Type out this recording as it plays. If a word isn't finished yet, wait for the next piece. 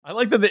I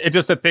like that it's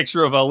just a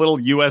picture of a little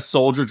U.S.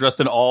 soldier dressed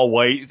in all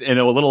white and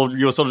a little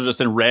U.S. soldier just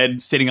in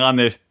red sitting on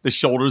the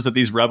shoulders of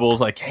these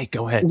rebels like, hey,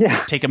 go ahead,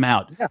 take them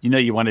out. Yeah. You know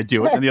you want to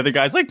do it. And the other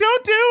guy's like,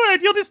 don't do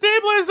it. You'll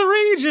destabilize the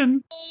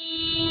region.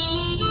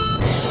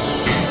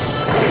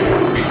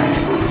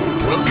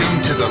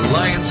 Welcome to the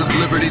Lions of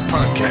Liberty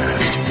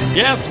podcast.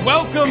 Yes,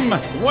 welcome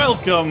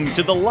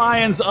to the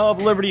Lions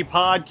of Liberty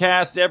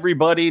podcast,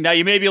 everybody. Now,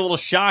 you may be a little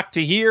shocked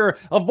to hear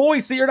a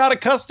voice that you're not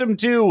accustomed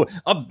to,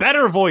 a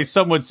better voice,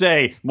 some would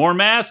say, more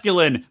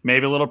masculine,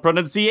 maybe a little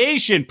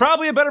pronunciation,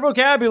 probably a better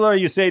vocabulary,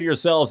 you say to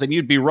yourselves, and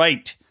you'd be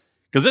right.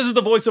 Because this is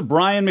the voice of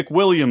Brian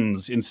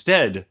McWilliams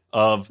instead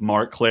of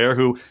Mark Claire,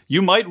 who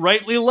you might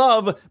rightly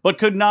love, but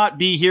could not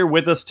be here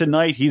with us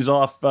tonight. He's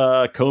off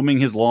combing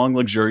his long,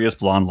 luxurious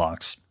blonde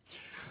locks.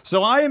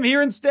 So I am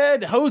here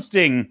instead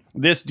hosting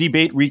this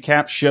debate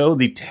recap show,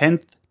 the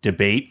 10th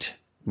debate.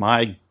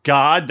 My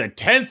God, the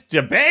 10th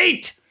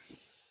debate!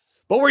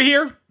 But we're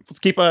here. Let's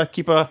keep a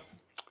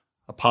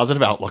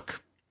positive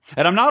outlook.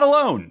 And I'm not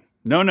alone.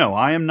 No,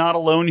 I am not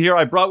alone here.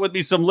 I brought with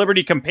me some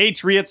Liberty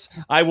compatriots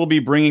I will be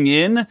bringing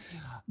in.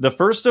 The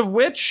first of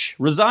which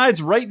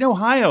resides right in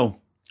Ohio,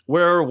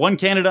 where one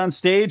candidate on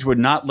stage would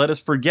not let us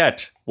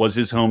forget was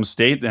his home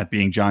state, that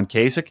being John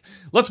Kasich.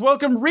 Let's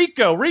welcome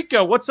Rico.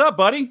 Rico, what's up,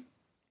 buddy?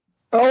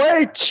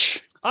 OH!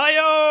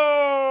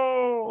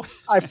 Ayo!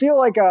 I feel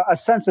like a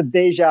sense of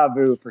deja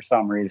vu for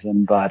some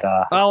reason, but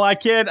well, I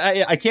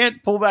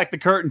can't pull back the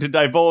curtain to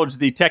divulge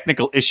the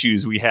technical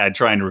issues we had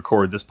trying to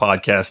record this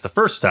podcast the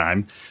first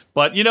time.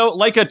 But you know,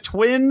 like a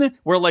twin,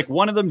 where like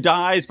one of them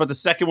dies, but the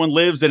second one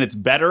lives, and it's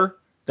better.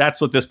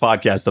 That's what this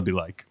podcast will be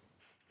like.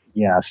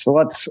 Yeah, so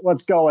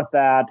let's go with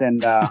that,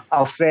 and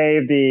I'll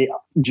save the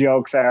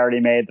jokes I already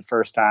made the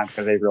first time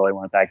because they really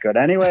weren't that good.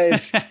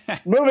 Anyways,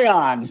 moving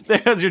on.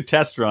 There's your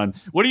test run.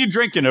 What are you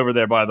drinking over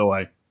there, by the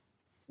way?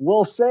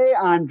 We'll say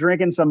I'm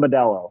drinking some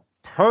Modelo.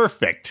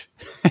 Perfect.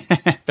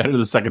 Better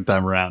the second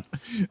time around.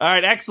 All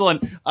right,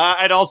 excellent.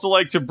 I'd also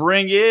like to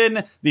bring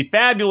in the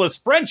fabulous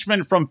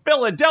Frenchman from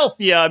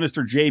Philadelphia,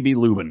 Mr. J.B.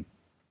 Lubin.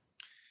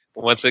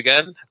 Once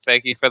again,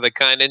 thank you for the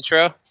kind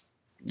intro.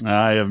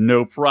 I have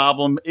no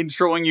problem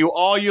introing you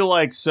all you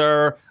like,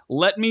 sir.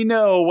 Let me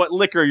know what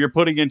liquor you're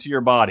putting into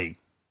your body.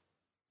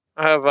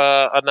 I have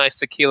a nice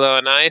tequila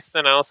on ice,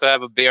 and I also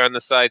have a beer on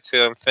the side,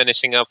 too. I'm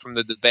finishing up from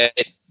the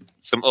debate.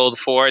 Some Old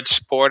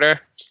Forge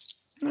Porter.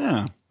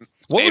 Yeah.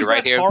 Made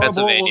right here in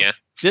Pennsylvania.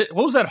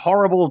 What was that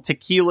horrible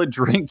tequila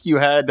drink you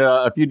had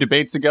a few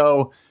debates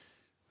ago?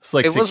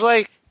 It was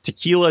like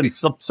tequila and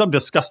some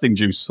disgusting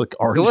juice, like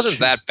orange. It wasn't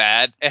juice. that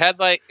bad.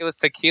 It was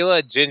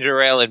tequila,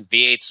 ginger ale, and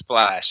V8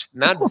 Splash.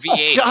 Not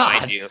V8,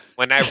 mind you.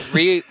 When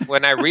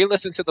I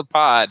re-listened to the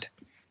pod,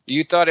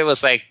 you thought it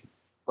was like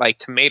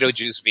tomato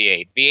juice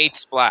V8. V8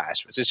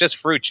 Splash, which is just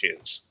fruit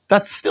juice.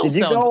 That still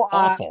sounds awful. Did you go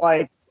awful. On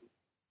like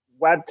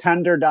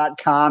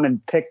webtender.com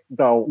and pick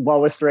the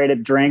lowest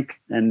rated drink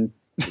and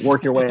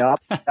work your way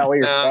up? No,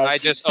 I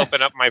just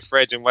open up my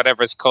fridge and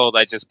whatever's cold,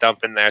 I just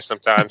dump in there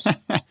sometimes.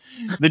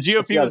 The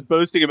GOP was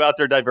boasting about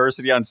their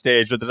diversity on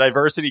stage, but the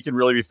diversity can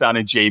really be found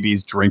in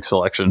JB's drink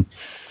selection.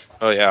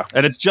 Oh, yeah.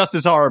 And it's just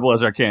as horrible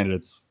as our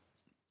candidates.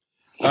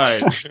 All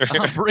right.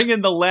 I'll bring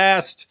in the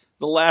last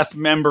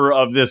member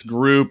of this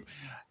group.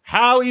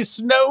 Howie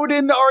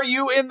Snowdon, are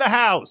you in the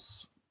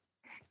house?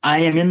 I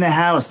am in the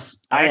house.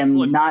 Excellent.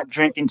 I am not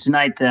drinking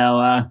tonight,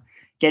 though.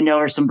 Getting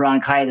over some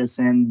bronchitis,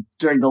 and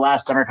during the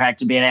last Democratic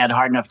debate, I had a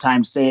hard enough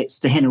time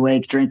staying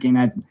awake drinking.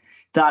 I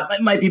thought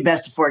it might be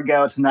best to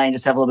forego tonight and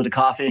just have a little bit of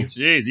coffee.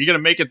 Jeez, you going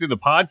to make it through the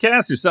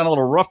podcast? You sound a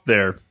little rough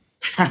there.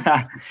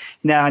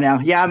 No.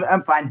 Yeah,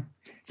 I'm fine.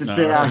 It's just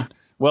been, right.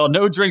 Well,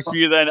 no drinks for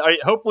you then.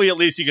 Hopefully, at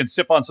least you can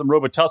sip on some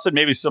Robitussin,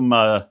 maybe some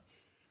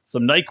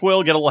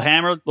NyQuil, get a little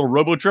hammered, a little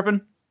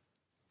robo-tripping.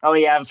 Oh,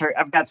 yeah,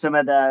 I've got some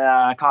of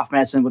the cough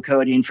medicine with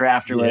codeine for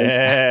afterwards.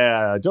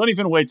 Yeah, don't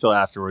even wait till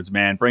afterwards,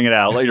 man. Bring it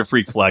out. Let your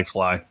freak flag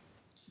fly.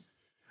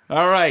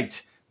 All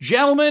right,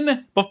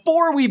 gentlemen,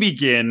 before we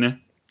begin,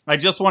 I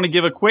just want to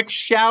give a quick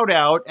shout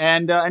out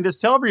and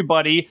just tell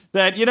everybody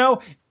that, you know,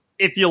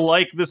 if you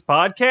like this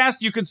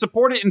podcast, you can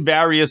support it in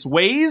various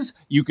ways.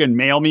 You can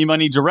mail me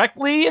money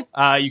directly.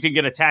 You can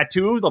get a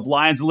tattoo of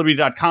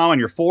lionsofliberty.com on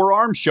your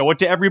forearm. Show it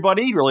to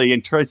everybody. Really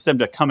encourage them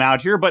to come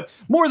out here. But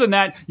more than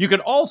that, you can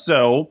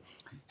also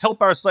help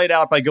our site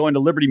out by going to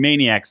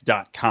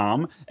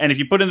libertymaniacs.com. And if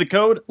you put in the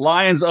code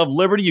Lions of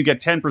Liberty, you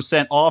get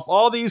 10% off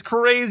all these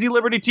crazy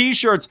Liberty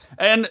t-shirts.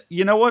 And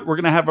you know what? We're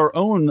going to have our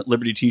own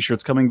Liberty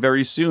t-shirts coming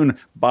very soon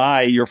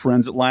by your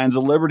friends at Lions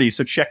of Liberty.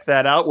 So check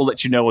that out. We'll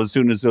let you know as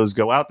soon as those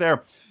go out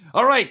there.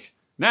 All right.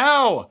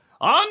 Now,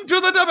 on to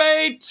the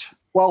debate.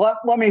 Well,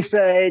 let me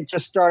say,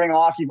 just starting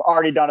off, you've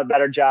already done a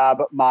better job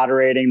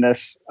moderating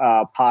this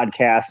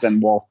podcast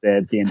than Wolf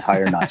did the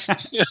entire night.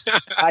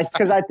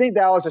 Because I think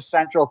that was a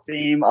central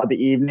theme of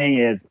the evening.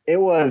 It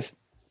was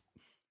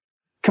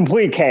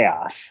complete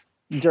chaos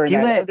during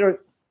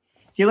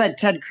He let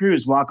Ted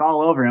Cruz walk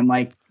all over him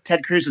like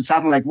Ted Cruz would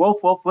stop him like,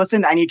 Wolf,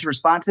 listen, I need to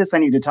respond to this. I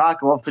need to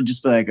talk. Wolf would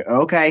just be like,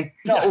 okay.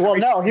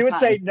 No, he would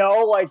say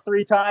no like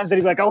 3 times, and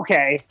he'd be like,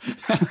 okay.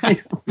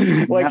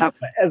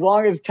 As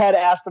long as Ted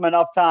asked him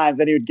enough times,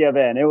 then he would give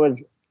in. It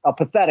was a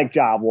pathetic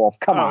job, Wolf.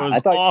 Come on.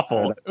 It was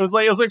awful. It was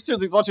like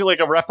seriously watching like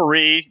a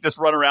referee just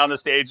run around the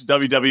stage in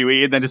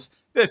WWE, and then just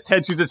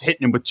Ted Cruz just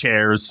hitting him with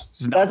chairs.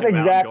 That's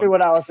exactly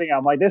what I was thinking.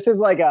 I'm like, this is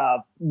like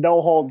a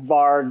no holds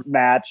barred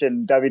match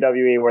in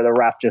WWE where the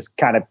ref just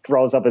kind of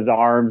throws up his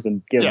arms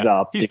and gives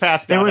up. He's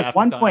passed out. There was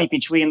one point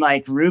between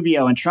like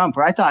Rubio and Trump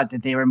where I thought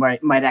that they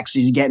might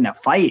actually get in a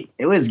fight.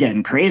 It was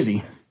getting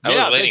crazy.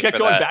 They kept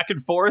going back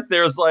and forth.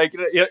 There's like,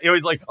 it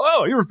was like,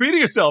 oh, you're repeating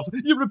yourself.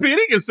 You're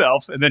repeating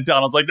yourself. And then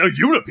Donald's like, no,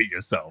 you repeat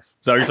yourself.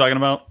 Is that what you're talking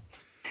about?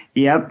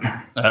 Yep.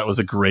 That was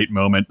a great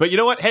moment. But you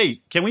know what?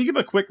 Hey, can we give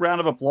a quick round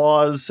of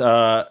applause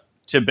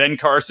to Ben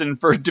Carson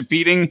for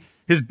defeating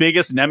his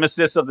biggest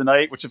nemesis of the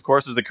night, which of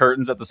course is the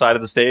curtains at the side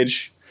of the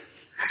stage?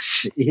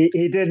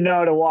 He did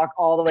know to walk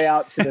all the way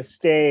out to the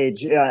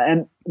stage,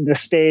 and the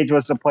stage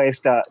was the place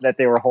that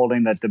they were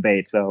holding the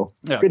debate. So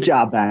good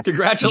job, Ben.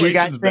 Congratulations, Do you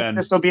guys Ben. think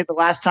this will be the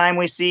last time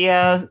we see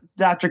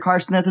Dr.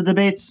 Carson at the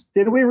debates?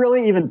 Did we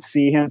really even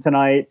see him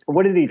tonight?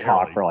 What did he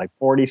talk for, like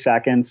 40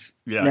 seconds?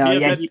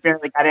 Yeah. He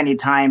barely got any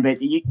time, but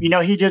he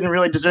didn't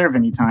really deserve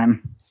any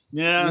time.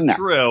 Yeah,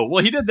 true.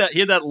 Well, he did that. He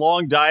had that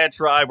long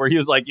diatribe where he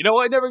was like,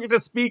 I never get to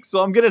speak,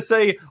 so I'm going to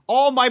say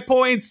all my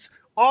points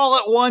all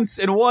at once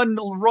in one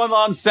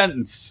run-on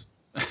sentence.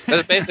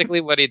 That's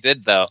basically what he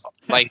did, though.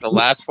 Like the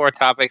last 4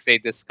 topics they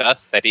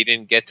discussed that he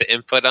didn't get to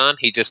input on,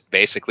 he just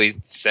basically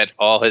said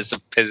all his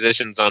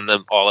positions on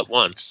them all at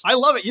once. I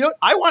love it.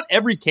 I want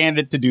every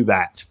candidate to do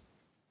that.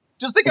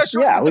 Just think how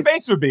short these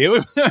debates would be.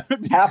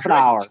 Half an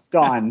hour.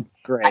 Done.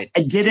 Great.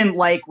 I didn't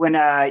like when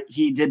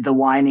he did the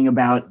whining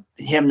about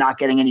him not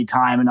getting any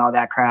time and all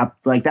that crap.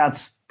 Like that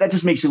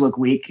just makes you look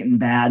weak and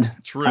bad.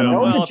 True. That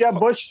was a Jeb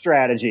Bush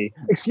strategy.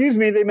 Excuse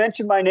me, they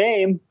mentioned my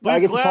name.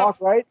 I get to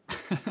talk, right?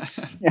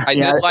 I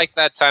did like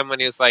that time when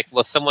he was like,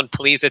 "Will someone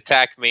please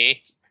attack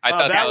me?" I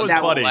thought that was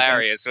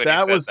hilarious.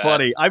 That was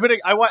funny. I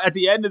want at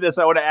the end of this,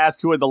 I want to ask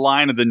who had the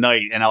line of the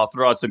night, and I'll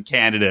throw out some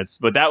candidates.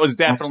 But that was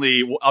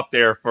definitely up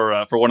there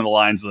for one of the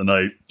lines of the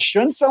night.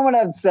 Shouldn't someone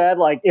have said,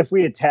 like, if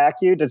we attack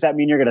you, does that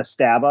mean you're going to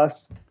stab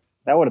us?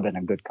 That would have been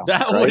a good comment.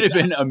 That would have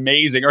been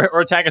amazing.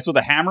 Or attack us with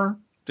a hammer.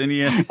 Didn't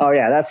he? Oh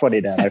yeah, that's what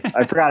he did.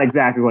 I forgot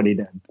exactly what he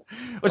did.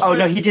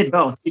 No, he did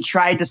both. He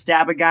tried to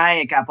stab a guy,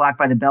 it got blocked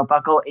by the belt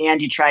buckle,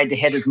 and he tried to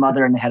hit his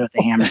mother in the head with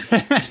a hammer.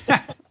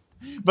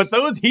 But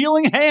those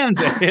healing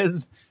hands of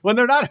his, when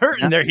they're not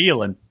hurting, they're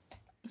healing.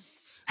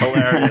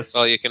 Hilarious. That's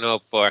all you can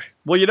hope for.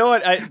 Well, you know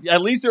what?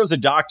 At least there was a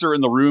doctor in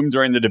the room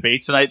during the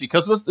debate tonight,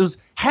 because this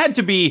had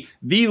to be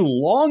the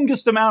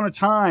longest amount of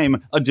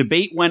time a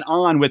debate went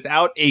on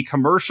without a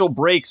commercial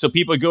break so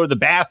people could go to the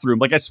bathroom.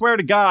 Like, I swear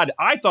to God,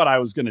 I thought I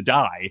was going to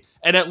die.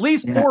 And at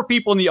least 4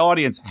 people in the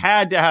audience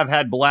had to have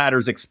had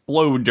bladders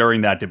explode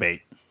during that debate.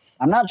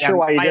 I'm not sure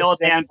why you my old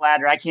man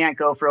bladder. I can't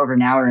go for over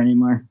an hour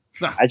anymore.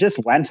 I just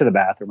went to the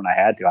bathroom when I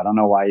had to. I don't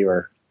know why you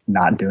were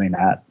not doing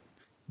that.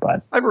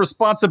 But I have a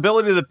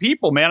responsibility to the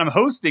people, man. I'm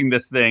hosting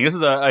this thing. This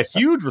is a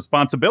huge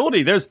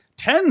responsibility. There's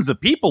tens of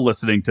people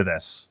listening to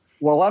this.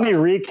 Well, let me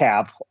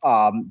recap.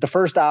 The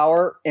first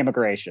hour,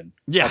 immigration.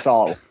 Yeah. That's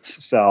all.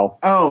 So,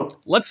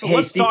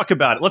 let's talk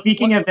about it.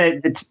 Speaking of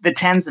the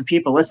tens of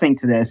people listening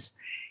to this,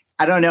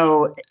 I don't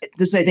know.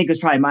 This, I think, was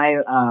probably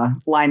my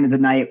line of the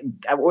night.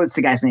 What was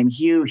the guy's name?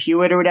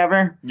 Hewitt or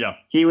whatever? Yeah.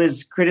 He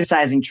was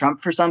criticizing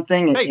Trump for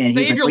something. Hey, and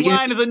save your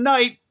line of the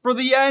night for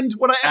the end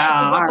when I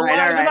ask about the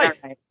line of the night.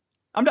 Right.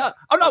 I'm not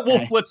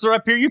Wolf Blitzer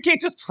up here. You can't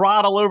just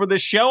trot all over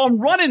this show. I'm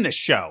running this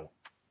show.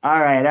 All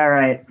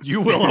right.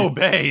 You will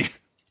obey.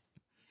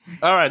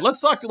 All right, let's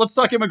talk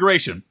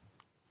immigration.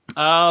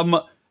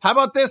 How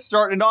about this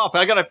starting off?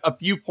 I got a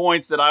few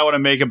points that I want to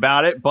make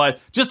about it, but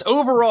just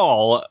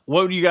overall,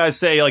 what would you guys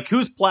say? Like,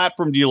 whose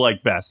platform do you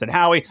like best? And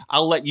Howie,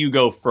 I'll let you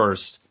go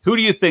first. Who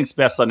do you think's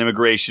best on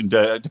immigration,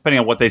 depending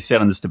on what they said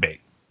on this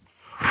debate?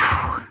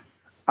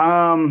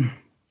 I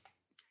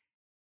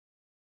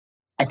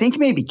think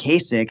maybe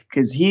Kasich,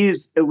 because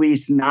he's at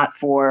least not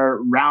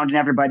for rounding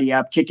everybody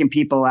up, kicking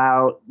people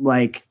out.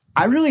 Like,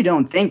 I really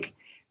don't think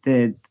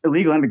that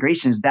illegal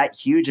immigration is that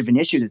huge of an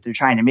issue that they're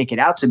trying to make it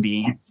out to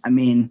be. I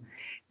mean,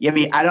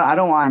 I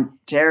don't want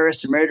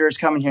terrorists or murderers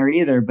coming here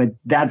either, but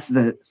that's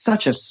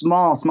such a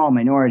small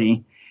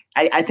minority.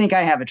 I think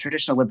I have a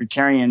traditional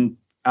libertarian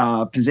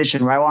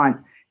position where I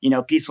want,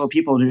 peaceful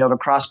people to be able to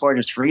cross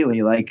borders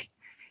freely. Like,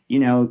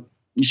 you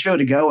should be able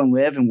to go and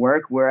live and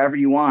work wherever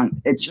you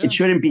want. It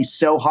shouldn't be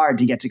so hard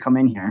to get to come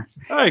in here.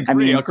 I agree. I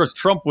mean, of course,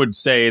 Trump would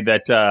say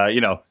that,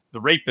 the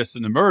rapists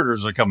and the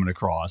murderers are coming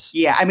across.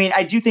 Yeah. I mean,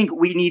 I do think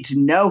we need to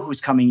know who's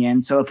coming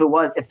in. So if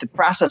the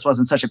process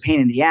wasn't such a pain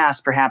in the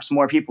ass, perhaps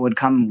more people would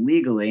come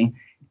legally.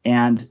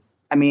 And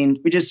I mean,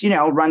 we just,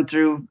 run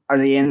through, are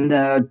they in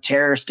the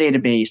terrorist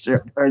database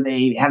or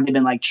have they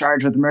been like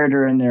charged with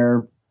murder in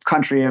their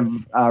country of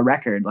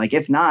record? Like,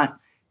 if not,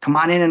 come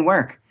on in and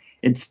work.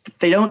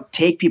 They don't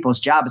take people's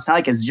job. It's not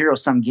like a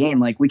zero-sum game.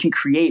 Like, we can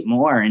create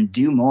more and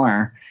do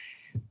more.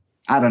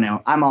 I don't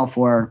know. I'm all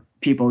for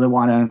people that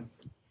want to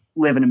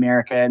live in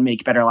America and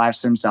make better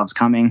lives for themselves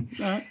coming.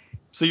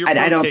 So you're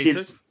I don't see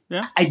it.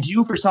 Yeah. I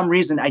do, for some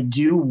reason, I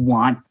do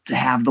want to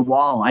have the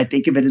wall. I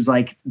think of it as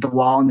like the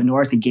wall in the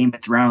North in Game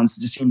of Thrones.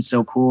 It just seems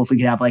so cool if we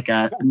could have like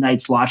a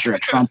Night's Watch or a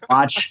Trump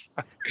Watch.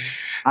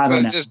 I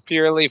don't know. Just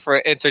purely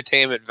for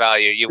entertainment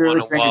value. You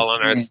want a wall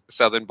on our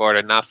southern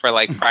border, not for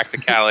like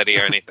practicality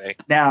or anything.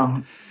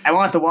 No, I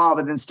want the wall,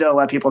 but then still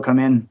let people come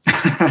in.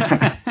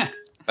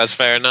 That's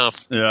fair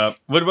enough. Yeah.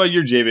 What about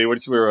you, JB?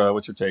 What's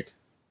your take?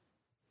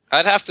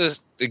 I'd have to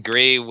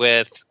agree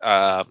with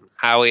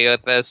Howie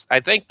with this. I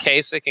think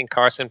Kasich and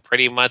Carson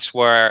pretty much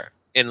were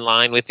in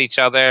line with each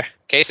other.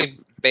 Kasich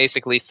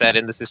basically said,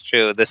 and this is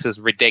true, this is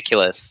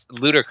ridiculous,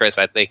 ludicrous,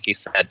 I think he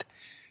said,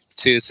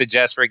 to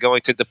suggest we're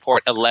going to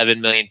deport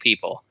 11 million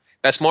people.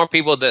 That's more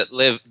people that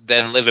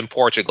live in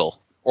Portugal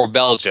or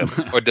Belgium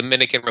or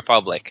Dominican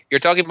Republic.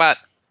 You're talking about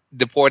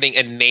deporting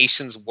a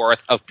nation's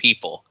worth of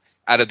people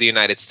out of the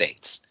United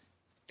States.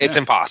 It's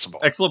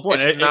impossible. Excellent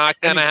point. It's not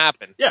going to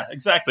happen. Yeah,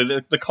 exactly.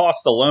 The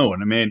cost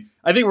alone. I mean,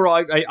 I think we're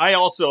all. I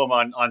also am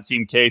on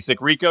Team Kasich.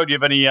 Rico, do you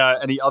have any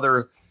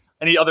other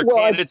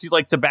candidates you'd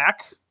like to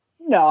back?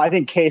 No, I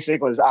think Kasich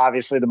was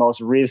obviously the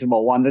most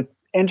reasonable one. The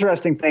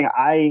interesting thing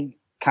I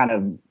kind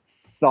of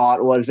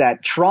thought was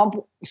that Trump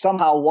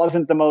somehow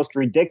wasn't the most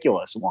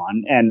ridiculous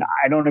one, and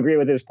I don't agree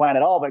with his plan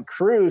at all. But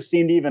Cruz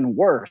seemed even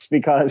worse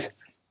because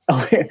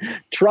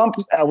Trump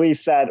at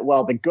least said,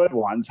 "Well, the good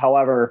ones."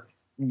 However,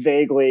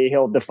 vaguely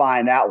he'll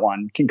define that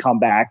one can come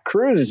back.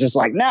 Cruz is just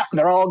like, nah,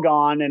 they're all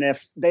gone. And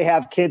if they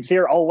have kids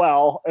here, oh,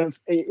 well,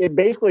 it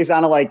basically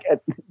sounded like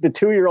the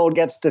 2-year-old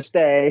gets to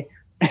stay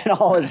and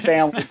all his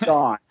family's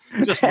gone.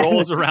 Just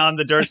rolls around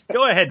the dirt.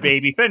 Go ahead,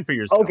 baby. Fend for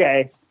yourself.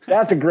 Okay.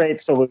 That's a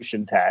great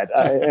solution, Ted.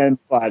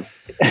 But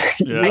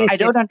I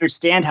don't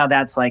understand how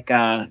that's like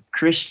a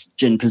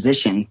Christian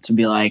position to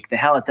be like, the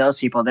hell with those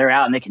people. They're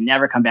out and they can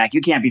never come back. You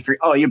can't be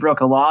you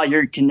broke a law.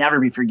 You can never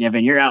be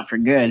forgiven. You're out for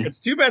good. It's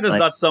too bad there's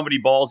not somebody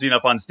ballsy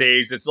enough on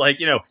stage that's like,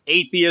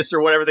 atheist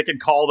or whatever that can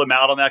call them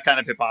out on that kind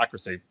of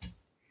hypocrisy.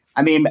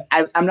 I mean,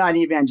 I'm not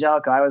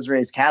evangelical. I was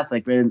raised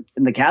Catholic, but in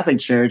the Catholic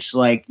Church,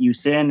 like, you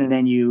sin and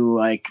then you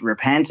like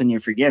repent and you're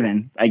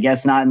forgiven. I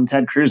guess not in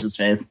Ted Cruz's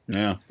faith.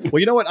 Yeah. Well,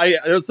 you know what?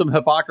 There's some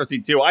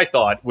hypocrisy too, I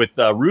thought, with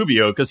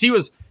Rubio, because he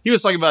was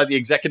talking about the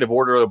executive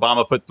order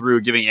Obama put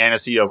through giving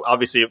amnesty,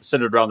 obviously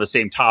centered around the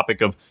same topic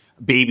of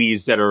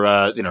babies that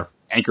are,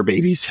 anchor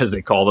babies, as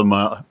they call them,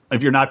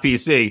 if you're not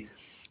PC.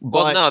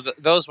 But, well, no,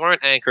 those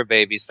weren't anchor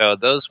babies. So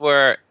those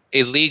were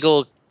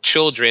illegal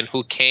children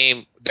who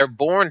came. They're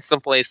born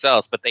someplace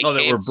else, but they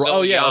came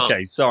so young.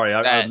 Okay, sorry.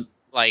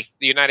 Like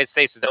the United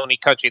States is the only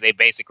country they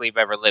basically have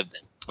ever lived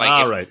in.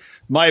 Right.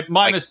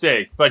 My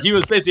mistake. But he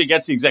was basically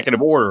against the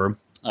executive order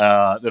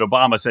that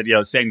Obama said,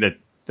 saying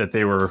that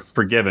they were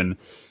forgiven.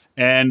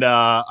 And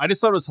I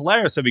just thought it was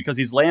hilarious because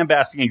he's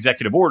lambasting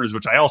executive orders,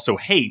 which I also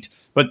hate.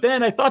 But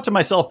then I thought to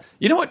myself,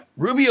 you know what?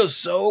 Rubio's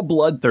so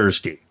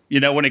bloodthirsty.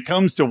 When it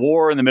comes to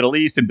war in the Middle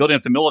East and building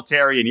up the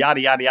military and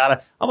yada, yada,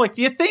 yada. I'm like,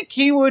 do you think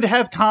he would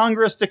have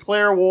Congress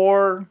declare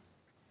war?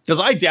 Because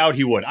I doubt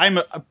he would. I'm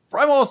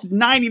almost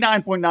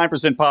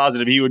 99.9%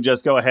 positive he would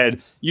just go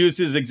ahead, use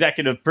his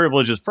executive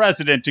privilege as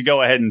president to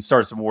go ahead and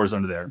start some wars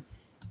under there.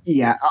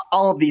 Yeah,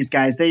 all of these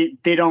guys, they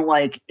don't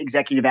like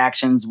executive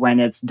actions when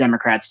it's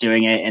Democrats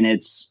doing it. And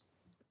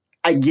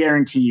I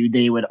guarantee you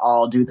they would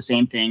all do the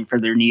same thing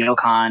for their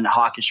neocon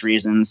hawkish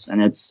reasons.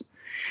 And it's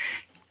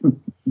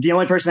the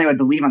only person I would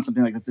believe on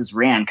something like this is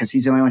Rand, because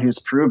he's the only one who's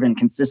proven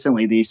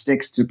consistently that he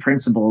sticks to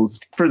principles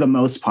for the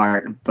most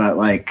part. But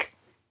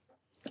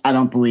I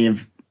don't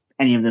believe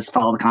any of this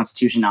follow the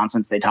Constitution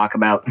nonsense they talk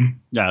about.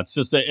 Yeah, it's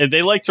just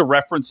they like to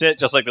reference it,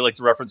 just like they like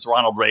to reference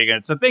Ronald Reagan.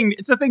 It's a thing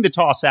to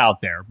toss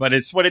out there, but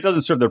it's when it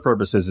doesn't serve their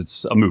purposes,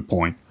 it's a moot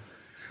point.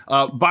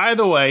 By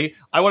the way,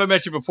 I want to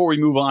mention before we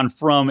move on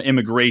from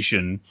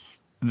immigration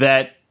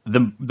that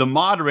the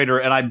moderator,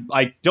 and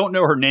I don't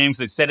know her name because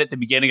they said it at the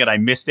beginning and I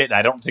missed it. And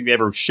I don't think they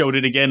ever showed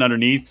it again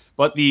underneath.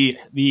 But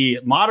the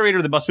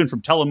moderator that must have been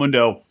from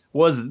Telemundo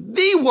was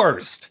the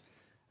worst.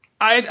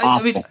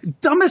 I mean,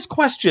 dumbest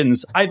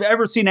questions I've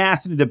ever seen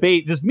asked in a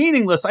debate. This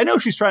meaningless. I know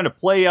she's trying to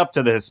play up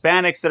to the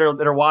Hispanics that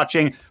are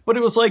watching, but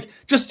it was like,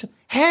 just,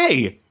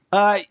 hey,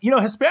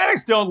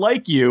 Hispanics don't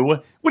like you.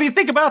 What do you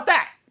think about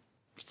that?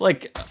 It's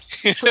like,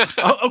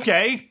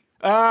 okay.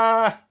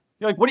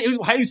 You're like,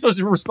 how are you supposed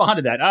to respond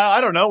to that? I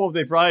don't know. Well,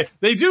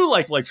 they do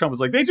like Trump was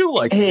like, they do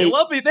like me.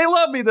 They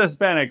love me, the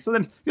Hispanics. And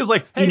then he was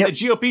like, hey, the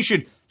GOP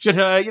should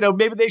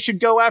maybe they should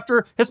go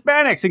after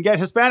Hispanics and get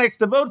Hispanics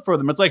to vote for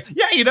them. It's like,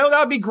 yeah, that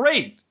would be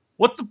great.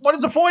 What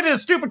is the point of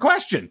this stupid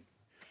question?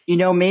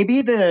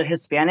 Maybe the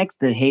Hispanics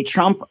that hate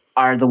Trump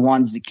are the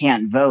ones that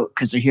can't vote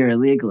because they're here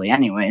illegally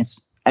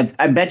anyways.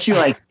 I bet you,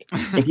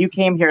 if you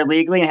came here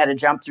legally and had to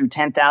jump through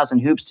 10,000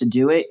 hoops to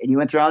do it and you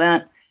went through all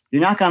that,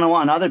 you're not going to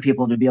want other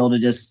people to be able to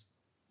just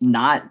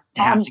not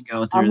have to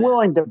go through I'm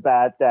willing to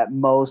bet that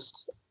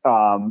most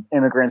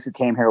immigrants who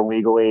came here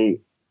legally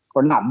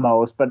or not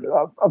most, but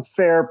a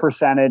fair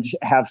percentage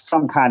have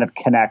some kind of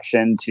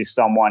connection to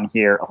someone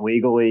here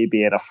illegally,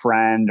 be it a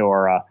friend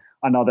or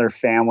another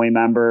family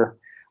member,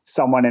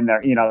 someone in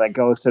their, that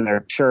goes to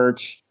their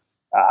church.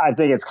 I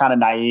think it's kind of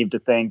naive to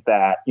think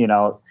that,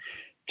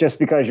 just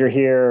because you're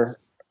here,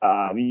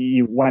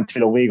 you went through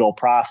the legal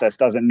process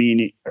doesn't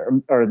mean,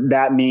 or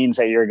that means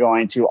that you're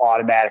going to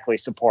automatically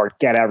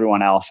get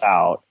everyone else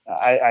out.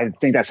 I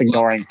think that's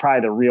ignoring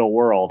probably the real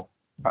world.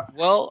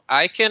 Well,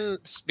 I can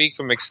speak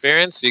from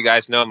experience. You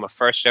guys know I'm a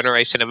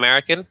first-generation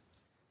American.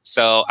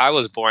 So I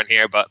was born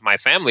here, but my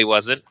family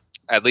wasn't,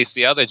 at least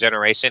the other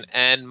generation.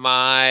 And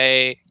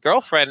my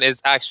girlfriend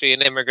is actually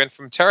an immigrant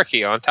from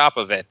Turkey on top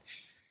of it.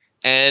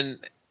 And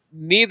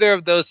neither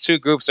of those two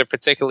groups are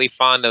particularly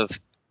fond of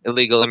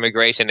illegal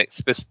immigration,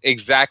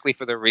 exactly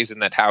for the reason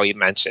that Howie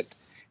mentioned.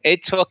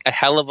 It took a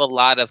hell of a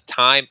lot of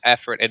time,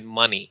 effort, and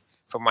money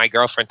for my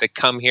girlfriend to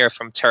come here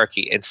from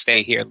Turkey and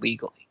stay here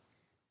legally.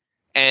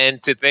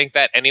 And to think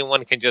that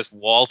anyone can just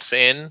waltz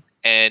in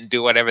and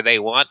do whatever they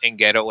want and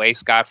get away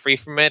scot-free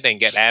from it and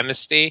get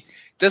amnesty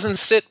doesn't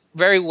sit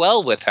very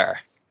well with her.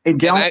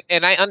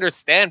 And I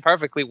understand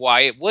perfectly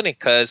why it wouldn't,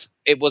 because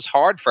it was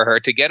hard for her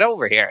to get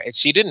over here. And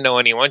she didn't know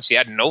anyone. She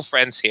had no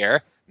friends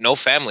here, no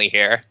family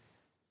here.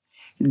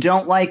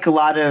 Don't like a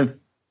lot of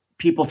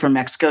people from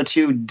Mexico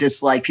too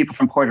dislike people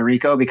from Puerto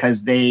Rico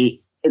because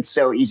it's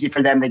so easy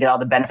for them. They get all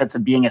the benefits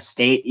of being a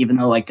state, even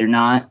though they're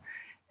not.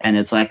 And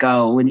it's like,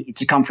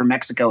 to come from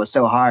Mexico is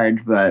so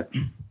hard, but.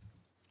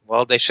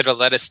 Well, they should have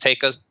let us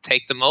take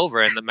them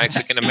over in the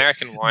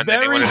Mexican-American War, and then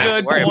they wouldn't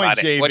have to worry about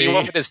it. JB. What do you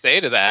want me to say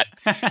to that?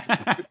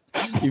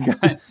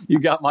 you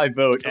got my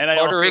vote. And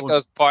Puerto Rico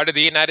is part of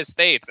the United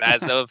States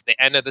as of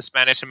the end of the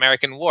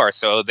Spanish-American War,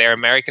 so they're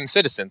American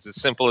citizens. As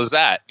simple as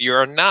that.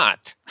 You're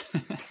not.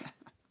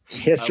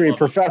 History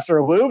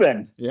professor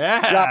Lubin.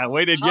 Yeah,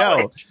 way to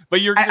go.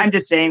 But I'm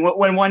just saying,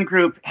 when one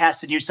group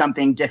has to do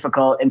something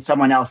difficult and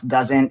someone else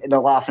doesn't,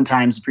 it'll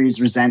oftentimes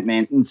breeds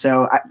resentment. And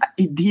so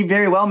he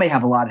very well may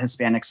have a lot of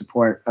Hispanic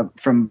support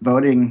from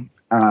voting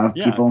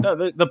people. No,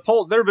 the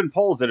polls. There have been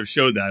polls that have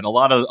showed that a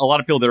lot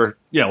of people that are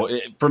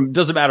from,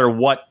 doesn't matter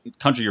what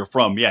country you're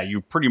from. Yeah,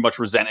 you pretty much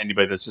resent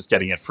anybody that's just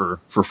getting it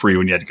for free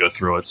when you had to go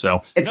through it.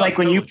 So it's like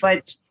when you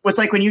pledged. It's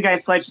like when you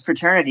guys pledged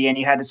fraternity and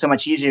you had it so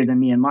much easier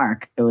than me and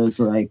Mark. It was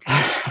like,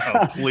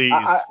 oh, please,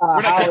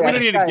 we don't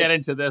need to get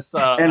into this.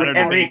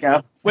 And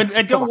Rico.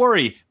 And don't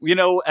worry,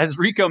 as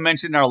Rico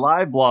mentioned in our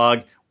live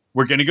blog,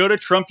 we're going to go to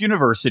Trump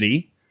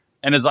University.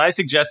 And as I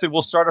suggested,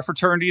 we'll start a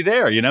fraternity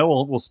there.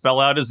 We'll spell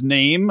out his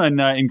name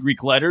and in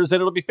Greek letters, and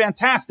it'll be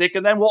fantastic.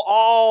 And then we'll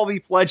all be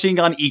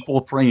pledging on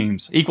equal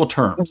terms.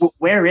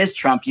 Where is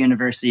Trump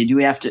University? Do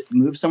we have to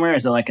move somewhere, or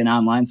is it like an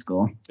online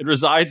school? It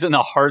resides in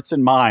the hearts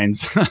and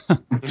minds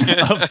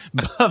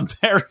of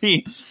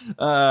very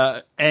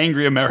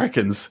angry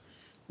Americans.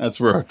 That's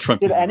where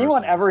Trump. Did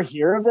anyone ever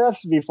hear of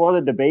this before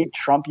the debate?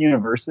 Trump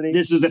University.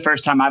 This was the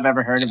first time I've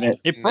ever heard of it.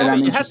 It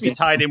probably has to be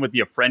tied in with The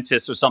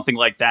Apprentice or something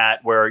like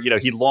that, where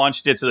he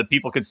launched it so that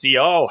people could see,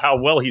 how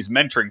well he's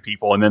mentoring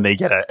people, and then they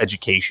get an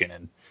education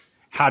in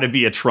how to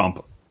be a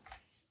Trump.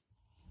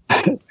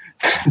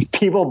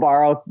 People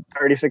borrow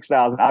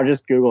 $36,000. I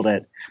just Googled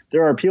it.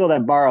 There are people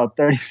that borrow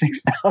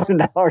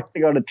 $36,000 to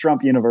go to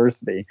Trump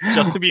University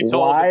just to be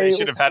told that they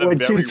should have had a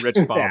very rich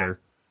father.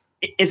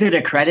 Is it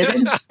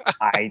accredited?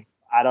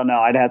 I don't know.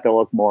 I'd have to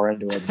look more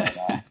into it.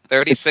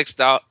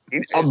 $36.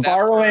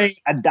 Borrowing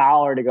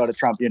 $1 to go to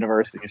Trump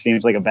University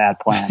seems like a bad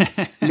plan.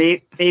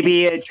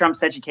 Maybe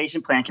Trump's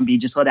education plan can be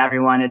just let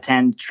everyone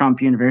attend Trump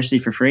University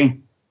for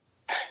free.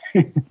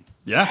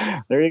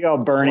 Yeah. There you go,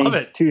 Bernie. Love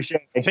it. Touche.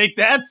 Take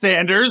that,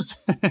 Sanders.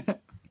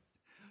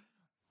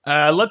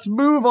 Let's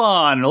move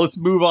on. Let's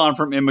move on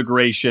from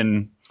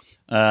immigration.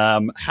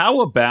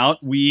 How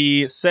about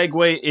we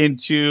segue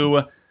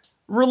into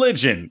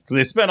religion? Because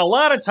they spent a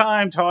lot of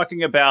time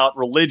talking about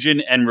religion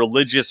and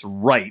religious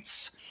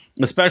rights,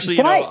 especially,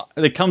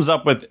 it comes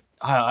up with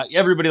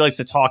everybody likes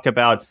to talk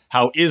about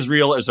how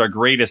Israel is our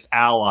greatest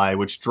ally,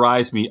 which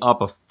drives me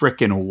up a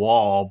frickin'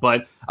 wall.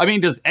 But I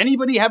mean, does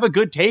anybody have a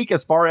good take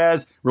as far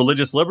as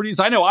religious liberties?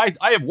 I know I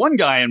have one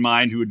guy in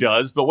mind who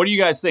does, but what do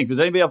you guys think? Does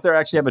anybody out there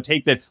actually have a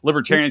take that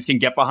libertarians can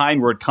get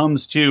behind where it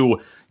comes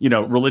to,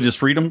 religious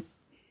freedom?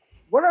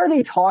 What are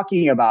they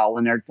talking about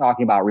when they're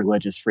talking about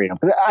religious freedom?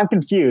 I'm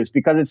confused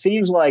because it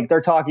seems like they're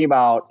talking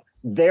about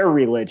their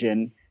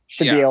religion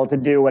should be able to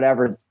do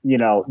whatever,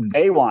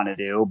 they want to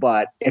do.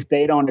 But if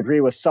they don't agree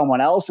with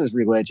someone else's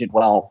religion,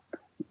 well,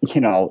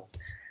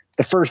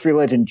 the first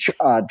religion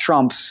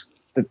trumps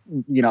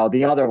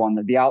the other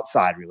one, the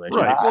outside religion.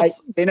 Right.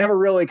 They never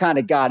really kind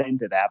of got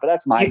into that, but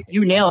that's my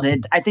you nailed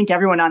it. I think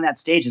everyone on that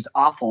stage is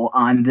awful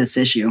on this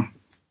issue.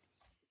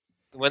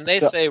 When they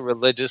say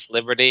religious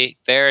liberty,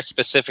 they're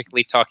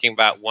specifically talking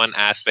about one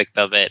aspect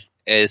of it,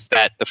 is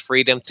that the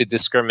freedom to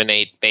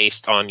discriminate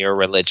based on your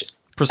religion.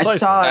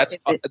 Precisely.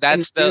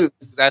 That's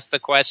the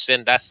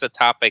question. That's the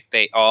topic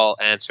they all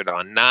answered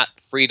on. Not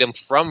freedom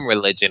from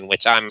religion,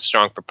 which I'm a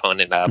strong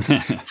proponent of.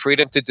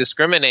 Freedom to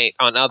discriminate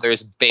on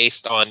others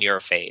based on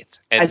your faith.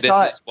 And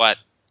this is what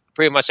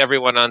pretty much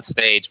everyone on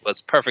stage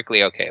was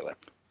perfectly okay with.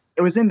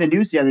 It was in the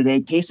news the other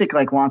day.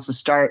 Kasich wants to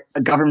start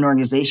a government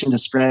organization to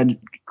spread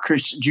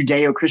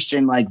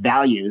Judeo-Christian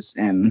values.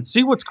 And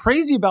see, what's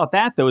crazy about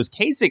that though is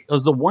Kasich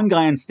was the one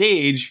guy on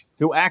stage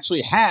who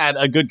actually had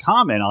a good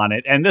comment on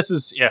it. And this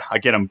is,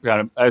 again,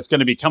 it's going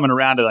to be coming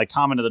around to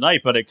comment of the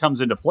night, but it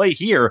comes into play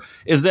here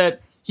is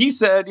that he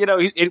said,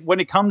 when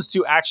it comes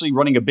to actually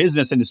running a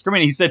business and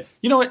discriminating, he said,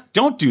 you know what,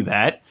 don't do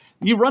that.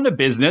 You run a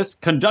business,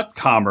 conduct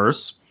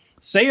commerce,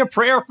 say a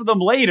prayer for them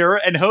later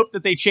and hope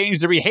that they change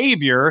their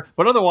behavior.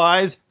 But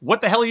otherwise,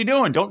 what the hell are you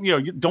doing?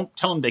 Don't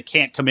tell them they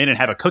can't come in and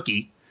have a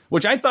cookie,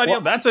 which I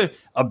thought, that's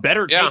a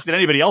better take than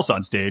anybody else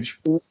on stage.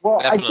 Well,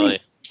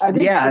 definitely. I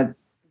think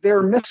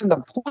they're missing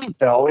the point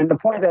though, in the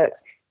point that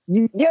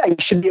you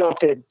should be able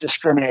to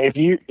discriminate.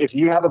 If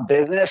you have a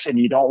business and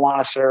you don't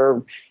want to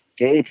serve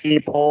gay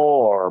people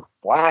or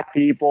black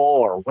people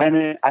or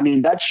women, I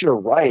mean, that's your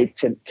right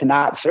to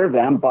not serve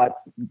them. But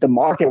the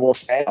market will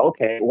say,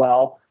 okay,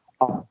 well,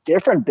 a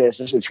different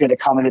business is going to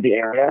come into the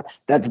area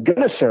that's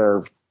going to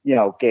serve,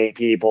 gay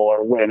people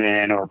or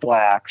women or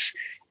blacks.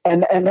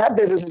 And that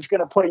business is going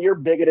to put your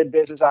bigoted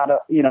business out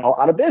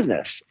of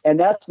business. And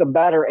that's the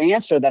better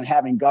answer than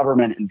having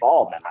government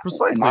involvement.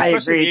 Precisely,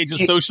 especially in the age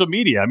of social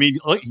media. I mean,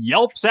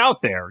 Yelp's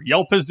out there.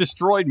 Yelp has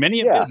destroyed many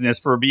a business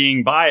for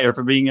being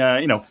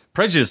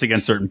prejudiced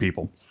against certain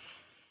people.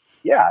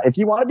 Yeah, if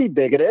you want to be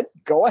bigoted,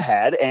 go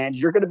ahead, and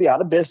you're going to be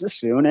out of business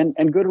soon,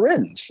 and good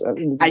riddance.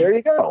 There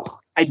you go.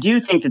 I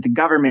do think that the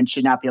government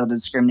should not be able to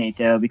discriminate,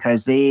 though,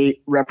 because they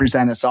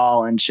represent us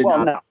all and should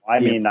not. No, I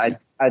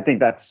think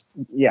that's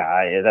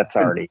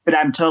already. But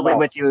I'm totally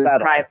with you.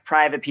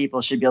 Private people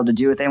should be able to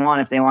do what they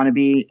want. If they want to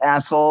be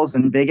assholes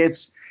and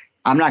bigots,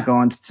 I'm not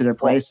going to their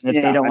place. And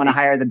if they don't want to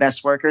hire the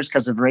best workers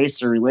because of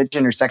race or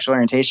religion or sexual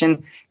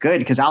orientation, good,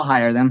 because I'll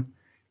hire them.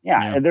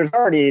 Yeah, and there's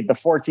already the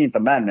 14th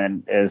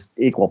Amendment is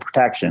equal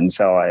protection.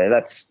 So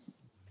that's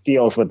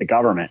deals with the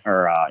government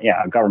or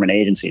a government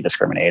agency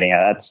discriminating.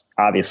 That's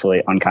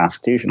obviously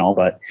unconstitutional.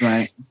 But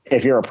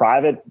if you're a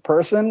private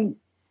person,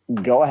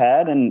 go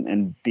ahead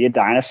and be a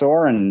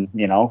dinosaur and,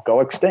 go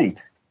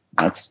extinct.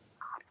 That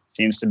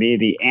seems to be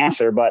the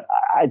answer. But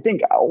I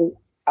think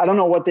I don't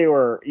know what they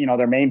were,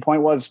 their main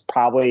point was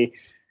probably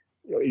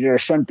there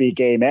shouldn't be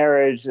gay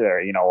marriage or,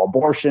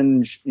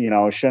 abortion,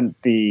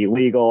 shouldn't be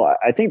legal.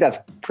 I think that's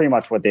pretty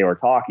much what they were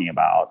talking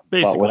about.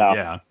 Basically,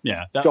 without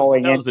that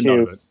was the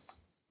note of it.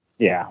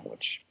 Yeah.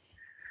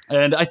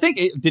 And I think,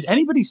 did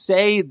anybody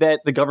say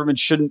that the government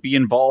shouldn't be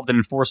involved in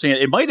enforcing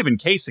it? It might have been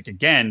Kasich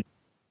again.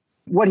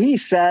 What he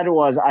said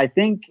was, I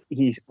think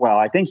he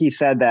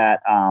said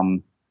that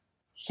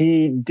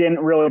he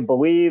didn't really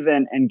believe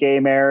in gay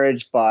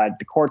marriage, but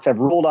the courts have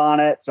ruled on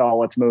it. So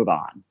let's move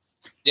on.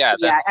 Yeah,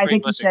 I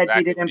think he said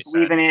he didn't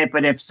believe in it,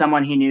 but if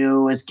someone he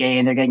knew was gay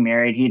and they're getting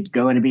married, he'd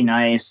go to be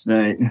nice.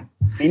 But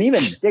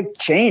even Dick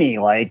Cheney,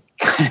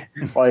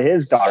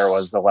 his daughter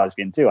was a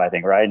lesbian too, I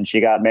think, right? And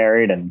she got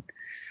married, and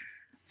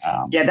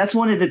that's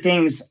one of the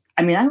things.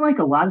 I mean, I like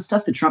a lot of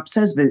stuff that Trump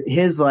says, but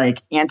his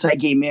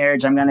anti-gay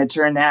marriage, I'm going to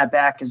turn that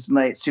back as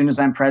soon as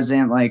I'm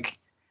president.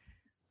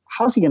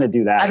 How's he going to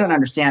do that? I don't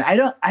understand.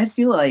 I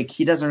feel like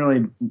he doesn't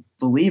really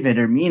believe it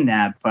or mean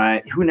that,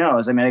 but who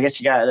knows? I mean, I guess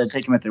you got to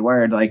take him at their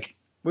word.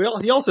 Well,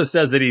 he also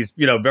says that he's,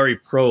 very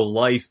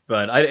pro-life,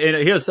 but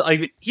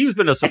he's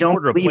been a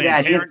supporter of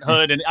Planned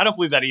Parenthood, and I don't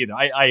believe that either.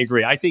 I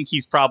agree. I think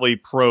he's probably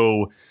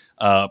pro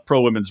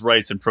women's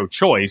rights and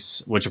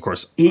pro-choice, which of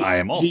course I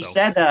am also. He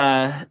said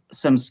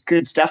some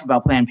good stuff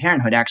about Planned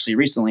Parenthood actually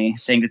recently,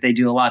 saying that they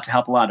do a lot to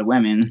help a lot of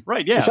women.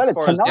 Right? Yeah. He said it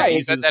tonight. He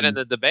said that in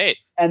the debate,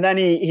 and then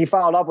he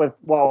followed up with,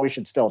 "Well, we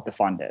should still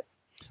defund it."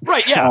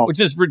 Right? Yeah,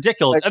 which is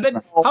ridiculous. And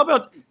then how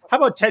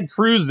about Ted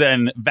Cruz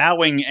then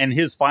vowing in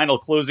his final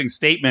closing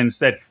statements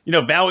that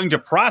vowing to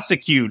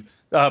prosecute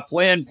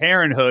Planned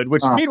Parenthood,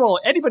 which meanwhile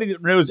anybody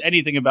that knows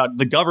anything about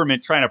the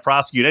government trying to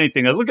prosecute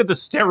anything, look at the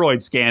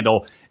steroid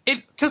scandal.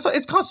 Because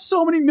it's cost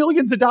so many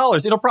millions of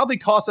dollars. It'll probably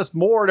cost us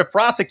more to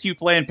prosecute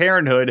Planned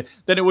Parenthood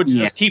than it would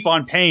just keep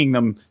on paying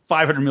them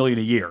 $500 million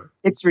a year.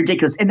 It's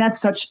ridiculous. And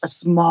that's such a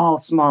small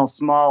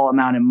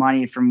amount of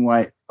money from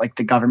what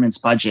the government's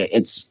budget.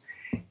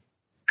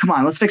 Come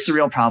on, let's fix the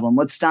real problem.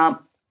 Let's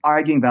stop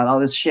arguing about all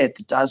this shit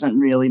that doesn't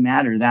really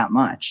matter that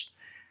much.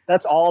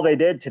 That's all they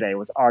did today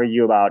was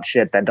argue about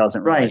shit that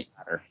doesn't really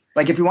matter.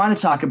 If we want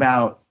to talk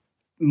about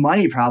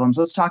money problems,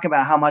 let's talk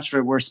about how much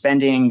we're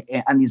spending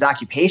on these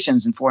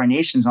occupations in foreign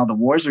nations, all the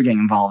wars we're getting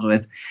involved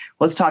with.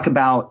 Let's talk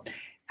about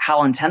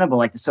how untenable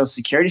the Social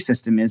Security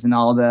system is and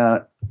all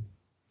the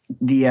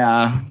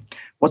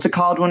what's it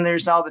called when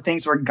there's all the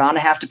things we're gonna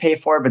have to pay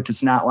for, but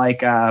it's not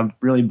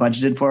really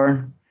budgeted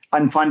for,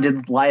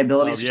 unfunded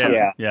liabilities.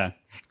 Yeah,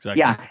 exactly.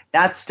 Yeah,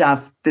 that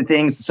stuff, the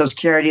things, the Social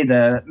Security,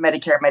 the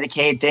Medicare,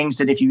 Medicaid, things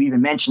that if you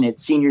even mention it,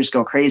 seniors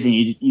go crazy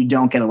and you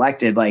don't get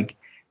elected.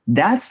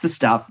 That's the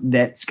stuff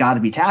that's got to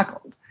be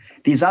tackled.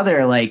 These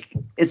other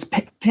it's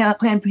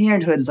Planned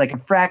Parenthood is a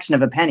fraction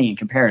of a penny in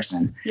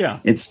comparison. Yeah,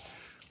 it's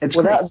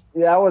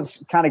that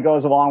was kind of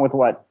goes along with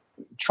what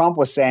Trump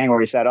was saying, where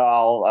he said,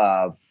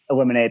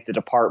 eliminate the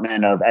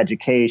Department of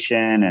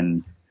Education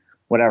and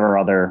whatever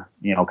other,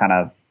 kind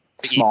of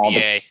small.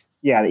 EPA.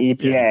 The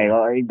EPA. Yeah.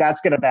 Like,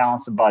 that's going to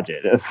balance the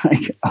budget. It's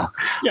like,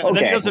 and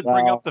then he doesn't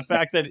bring up the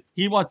fact that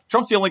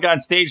Trump's the only guy on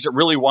stage that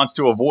really wants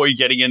to avoid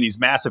getting in these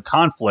massive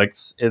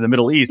conflicts in the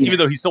Middle East, even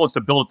though he still wants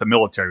to build up the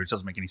military, which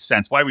doesn't make any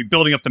sense. Why are we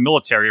building up the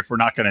military if we're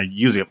not going to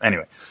use it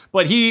anyway?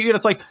 But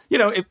it's like,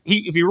 if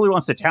he really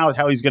wants to tout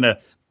how he's going to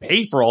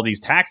pay for all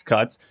these tax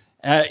cuts,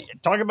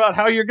 talk about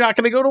how you're not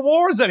going to go to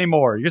wars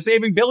anymore. You're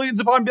saving billions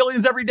upon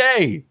billions every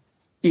day.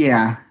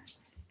 Yeah.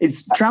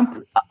 It's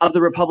Trump, of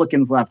the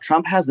Republicans left,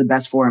 Trump has the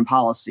best foreign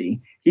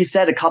policy. He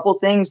said a couple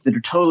things that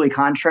are totally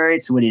contrary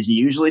to what he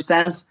usually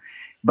says.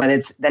 But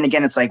it's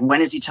like,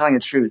 when is he telling the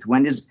truth?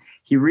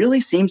 He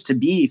really seems to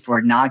be for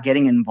not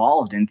getting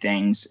involved in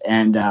things.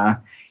 And,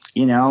 a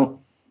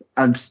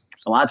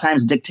lot of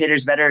times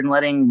dictators better than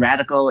letting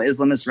radical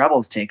Islamist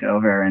rebels take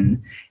over.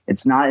 And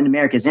it's not in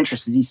America's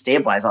interest to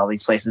destabilize all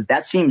these places.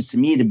 That seems to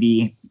me to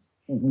be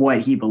what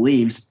he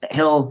believes.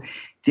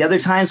 The other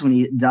times when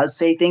he does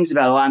say things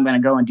about, I'm going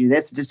to go and do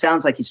this, it just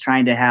sounds like he's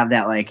trying to have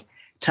that like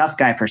tough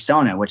guy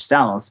persona, which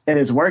sells. It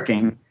is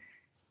working.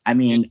 I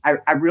mean,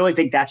 I really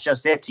think that's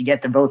just it to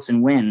get the votes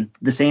and win.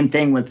 The same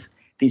thing with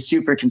these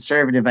super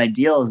conservative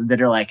ideals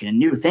that are like a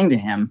new thing to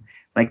him,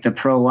 like the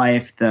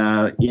pro-life,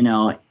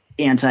 the,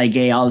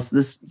 anti-gay, all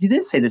this. He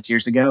did say this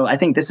years ago. I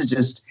think this is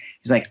just,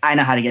 he's like, I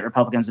know how to get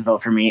Republicans to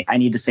vote for me. I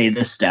need to say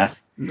this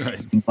stuff. Right.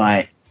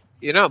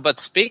 But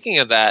speaking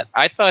of that,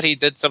 I thought he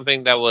did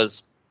something that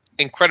was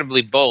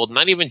incredibly bold,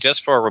 not even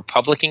just for a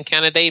Republican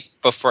candidate,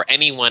 but for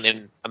anyone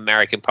in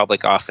American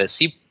public office.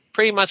 He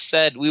pretty much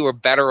said we were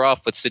better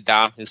off with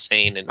Saddam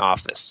Hussein in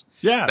office.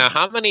 Yeah. Now,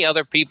 how many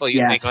other people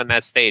you think on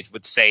that stage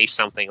would say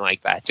something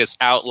like that, just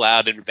out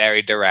loud and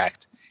very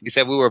direct? He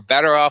said we were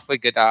better off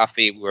with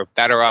Gaddafi, we were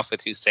better off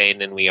with Hussein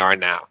than we are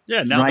now.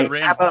 Yeah, now that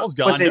Rand Paul's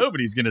gone,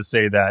 nobody's going to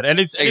say that. And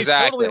it's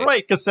totally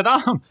right, because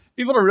Saddam,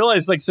 people don't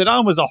realize, like,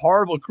 Saddam was a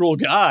horrible, cruel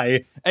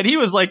guy, and he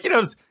was like,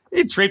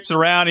 he traipses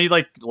around, he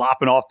like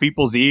lopping off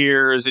people's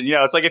ears. And,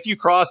 it's like if you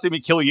cross him,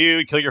 he'd kill you,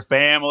 he'd kill your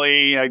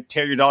family,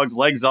 tear your dog's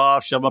legs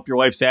off, shove up your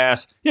wife's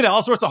ass,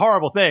 all sorts of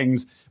horrible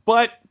things.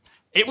 But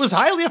it was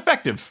highly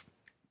effective.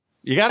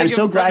 You got to give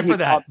him credit for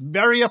that.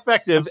 Very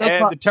effective.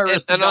 And the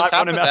terrorists did not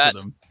want to mess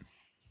with them.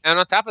 And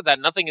on top of that,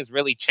 nothing has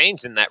really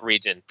changed in that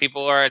region.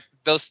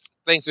 Those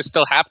things are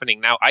still happening.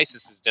 Now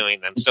ISIS is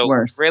doing them. So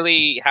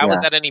really, how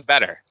is that any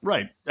better?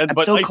 Right.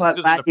 But so ISIS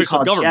is an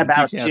official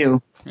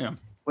government. Yeah.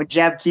 When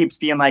Jeb keeps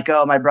being like,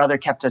 oh, my brother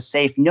kept us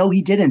safe. No,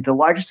 he didn't. The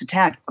largest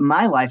attack of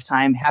my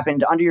lifetime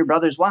happened under your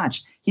brother's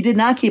watch. He did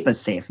not keep us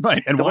safe.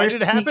 Right. And why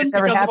did it happen? Because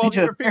of all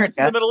the interference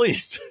in the Middle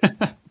East.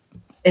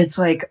 It's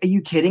like, are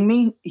you kidding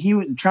me?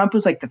 Trump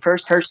was like the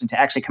first person to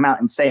actually come out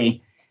and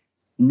say,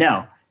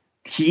 no,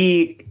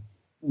 he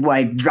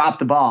dropped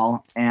the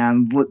ball.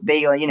 And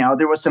they,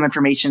 there was some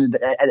information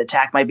that an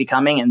attack might be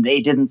coming and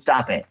they didn't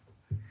stop it.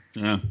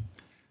 Yeah.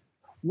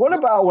 What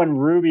about when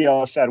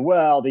Rubio said,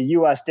 well, the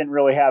U.S. didn't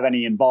really have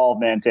any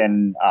involvement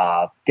in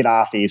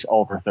Gaddafi's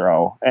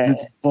overthrow?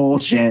 It's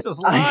bullshit.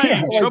 Just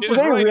lying. Trump was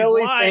right,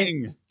 really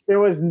lying.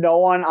 There was no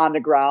one on the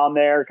ground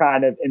there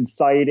kind of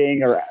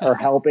inciting or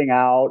helping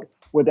out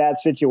with that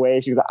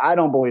situation. I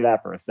don't believe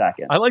that for a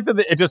second. I like that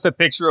it's just a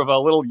picture of a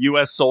little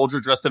U.S. soldier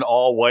dressed in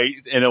all white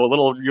and a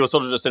little U.S.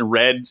 soldier dressed in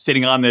red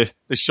sitting on the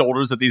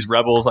shoulders of these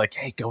rebels like,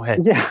 hey, go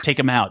ahead, take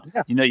them out.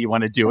 Yeah. You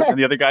want to do it. And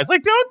the other guy's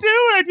like, don't do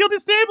it. You'll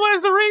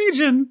destabilize the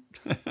region.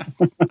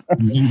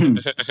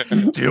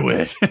 Do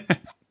it.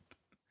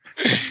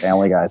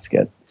 Family Guy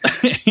skit.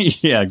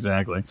 Yeah,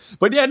 exactly.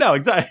 But yeah, no,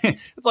 exactly.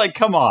 It's like,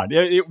 come on.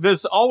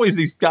 There's always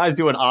these guys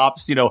doing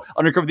ops,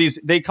 undercover.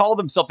 They call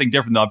them something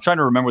different, though. I'm trying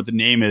to remember what the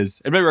name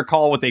is. Anybody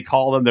recall what they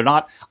call them? They're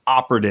not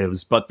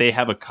operatives, but they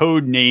have a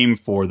code name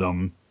for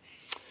them.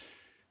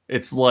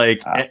 It's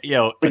like,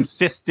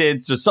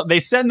 assistants or something. They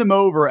send them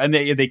over and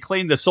they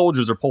claim the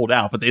soldiers are pulled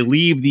out, but they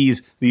leave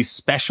these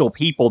special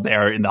people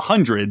there in the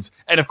hundreds.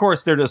 And of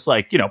course, they're just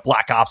like,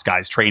 black ops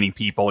guys training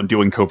people and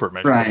doing covert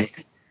missions.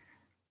 Right.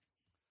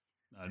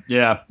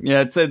 Yeah.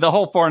 It's the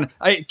whole foreign.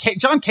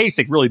 John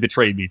Kasich really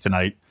betrayed me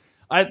tonight.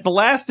 After the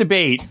last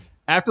debate,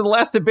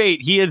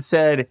 he had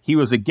said he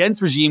was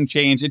against regime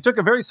change. It took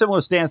a very similar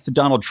stance to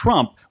Donald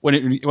Trump when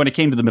it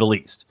came to the Middle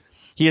East.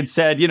 He had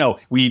said,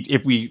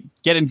 if we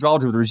get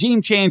involved with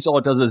regime change, all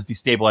it does is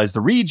destabilize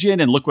the region.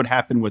 And look what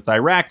happened with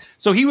Iraq.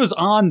 So he was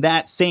on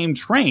that same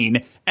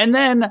train. And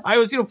then I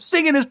was,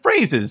 singing his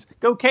praises.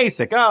 Go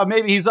Kasich. Oh,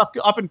 maybe he's up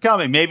and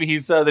coming. Maybe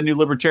he's the new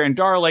libertarian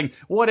darling.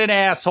 What an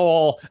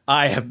asshole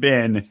I have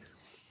been.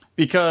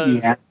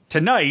 Because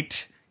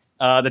tonight,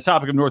 the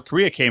topic of North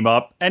Korea came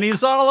up and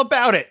he's all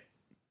about it.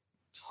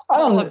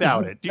 All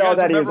about it. Do you guys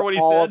remember what he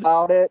said?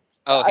 About it.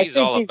 Oh, he's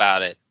all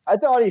about it. I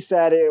thought he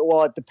said it.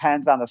 Well, it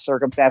depends on the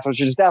circumstance,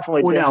 which is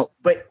definitely. Well, no,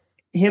 but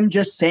him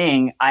just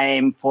saying I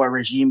am for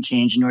regime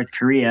change in North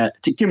Korea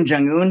to Kim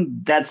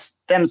Jong-un, that's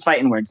them's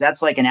fighting words.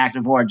 That's like an act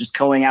of war, just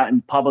going out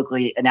and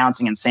publicly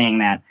announcing and saying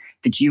that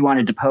you want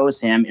to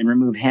depose him and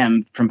remove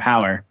him from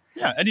power.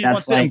 Yeah, and he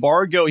wants to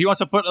embargo. He wants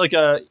to put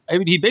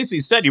he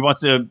basically said he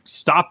wants to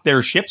stop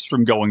their ships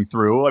from going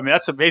through. I mean,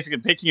 that's basically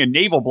picking a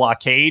naval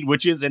blockade,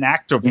 which is an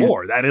act of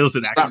war. That is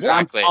an act of war.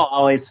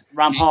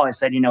 Ron Paul always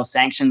said,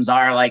 sanctions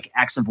are like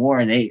acts of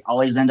war. They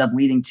always end up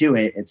leading to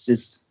it. It's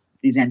just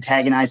these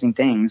antagonizing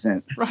things.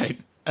 Right.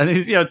 And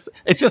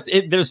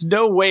there's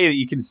no way that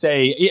you can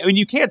say, I mean,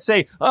 you can't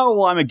say, oh,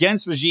 well, I'm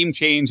against regime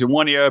change in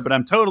one area, but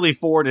I'm totally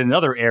for it in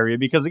another area.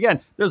 Because,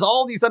 again, there's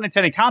all these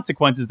unintended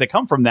consequences that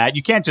come from that.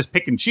 You can't just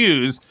pick and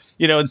choose,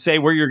 and say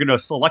where you're going to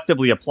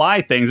selectively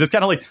apply things. It's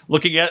kind of like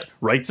looking at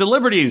rights and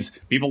liberties.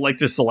 People like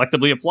to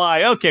selectively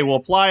apply. Okay, we'll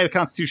apply the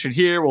Constitution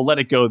here. We'll let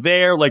it go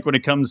there. Like when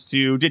it comes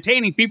to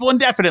detaining people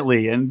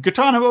indefinitely and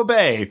Guantanamo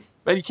Bay.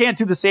 But you can't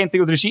do the same thing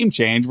with regime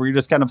change where you're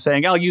just kind of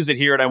saying, I'll use it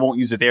here and I won't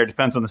use it there. It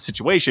depends on the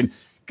situation.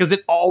 Because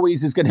it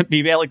always is going to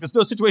be bad. Like, there's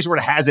no situation where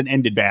it hasn't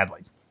ended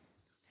badly.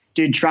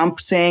 Dude,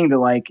 Trump saying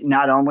that,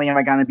 not only am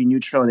I going to be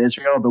neutral with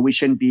Israel, but we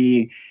shouldn't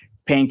be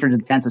paying for the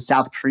defense of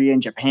South Korea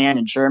and Japan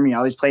and Germany,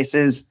 all these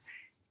places.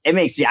 It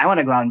makes I want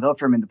to go out and vote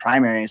for him in the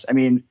primaries. I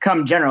mean,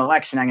 come general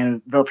election, I'm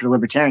going to vote for the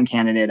libertarian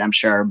candidate, I'm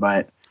sure.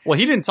 But well,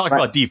 he didn't talk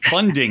about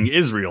defunding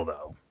Israel,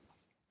 though.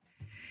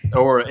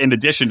 Or in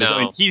addition to, I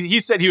mean, he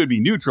said he would be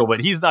neutral, but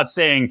he's not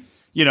saying,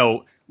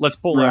 let's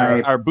pull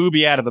our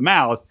booby out of the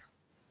mouth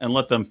and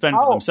let them fend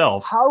for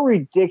themselves. How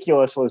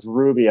ridiculous was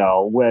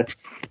Rubio with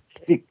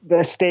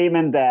the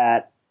statement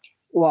that,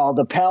 well,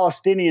 the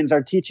Palestinians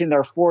are teaching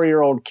their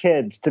 4-year-old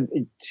kids to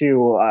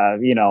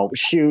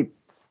shoot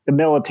the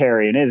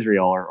military in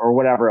Israel or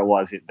whatever it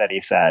was that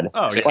he said.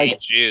 Oh, to hate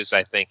Jews,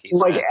 I think he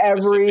said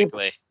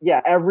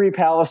every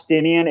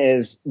Palestinian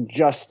is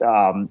just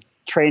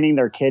training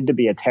their kid to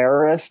be a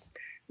terrorist.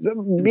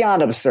 It's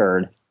beyond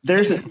absurd.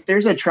 There's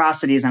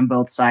atrocities on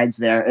both sides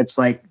there. It's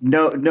like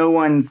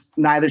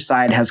neither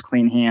side has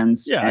clean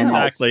hands. Yeah,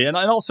 exactly. And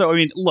also, I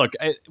mean, look,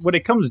 when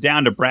it comes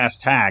down to brass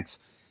tacks,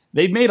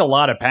 they've made a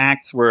lot of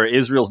pacts where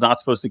Israel's not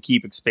supposed to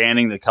keep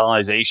expanding the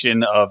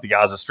colonization of the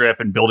Gaza Strip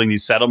and building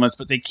these settlements,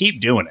 but they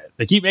keep doing it.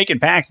 They keep making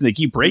pacts and they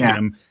keep breaking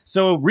them.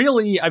 So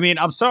really, I mean,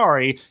 I'm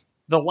sorry,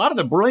 a lot of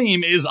the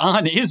blame is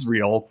on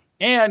Israel.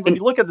 And when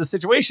you look at the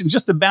situation,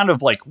 just the amount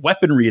of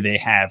weaponry they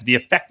have, the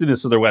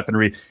effectiveness of their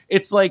weaponry,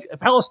 it's like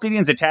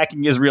Palestinians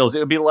attacking Israel. It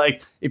would be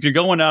like if you're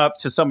going up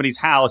to somebody's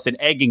house and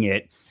egging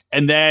it,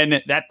 and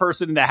then that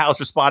person in the house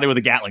responded with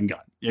a Gatling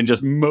gun and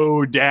just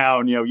mowed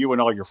down, you and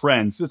all your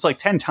friends. It's like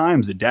 10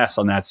 times the deaths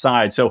on that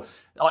side. So,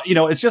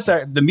 it's just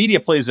the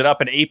media plays it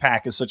up, and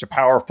AIPAC is such a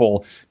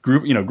powerful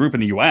group in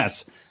the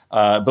U.S.,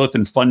 both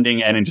in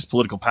funding and in just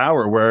political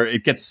power, where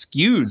it gets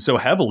skewed so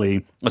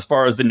heavily as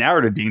far as the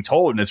narrative being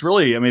told. And it's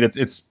really, I mean,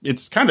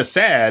 it's kind of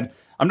sad.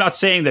 I'm not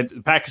saying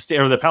that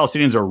Pakistan or the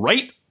Palestinians are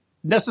right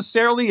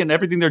necessarily in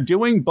everything they're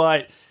doing,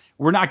 but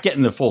we're not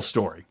getting the full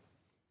story.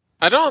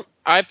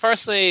 I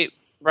personally,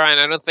 Brian,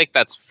 I don't think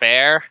that's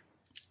fair,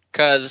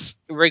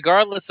 because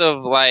regardless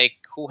of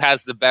who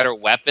has the better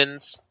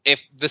weapons,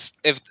 if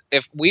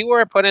we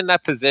were put in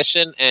that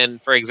position and,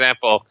 for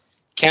example,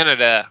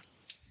 Canada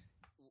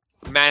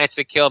managed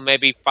to kill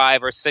maybe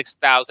 5,000 or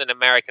 6,000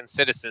 American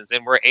citizens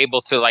and were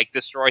able to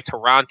destroy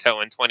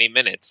Toronto in 20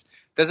 minutes,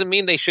 doesn't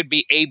mean they should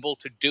be able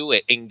to do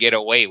it and get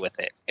away with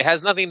it. It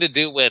has nothing to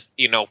do with,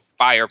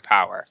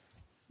 firepower.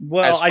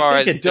 Well, as far I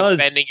think as it does.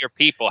 Defending your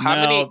people. How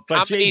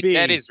many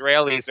dead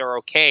Israelis are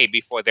okay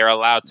before they're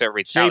allowed to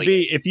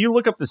retaliate? JB, if you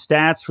look up the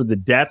stats for the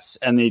deaths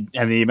and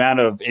the amount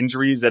of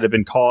injuries that have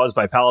been caused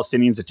by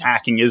Palestinians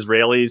attacking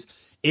Israelis,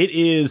 it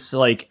is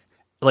like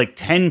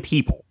 10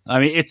 people. I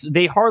mean,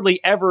 they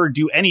hardly ever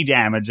do any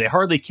damage. They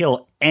hardly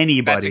kill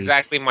anybody. That's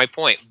exactly my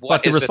point.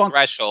 What is the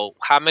threshold?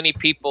 How many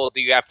people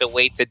do you have to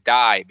wait to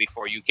die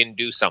before you can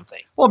do something?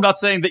 Well, I'm not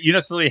saying that you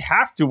necessarily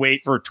have to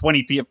wait for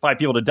 25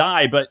 people to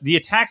die, but the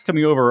attacks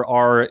coming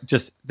over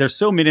they're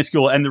so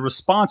minuscule, and the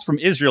response from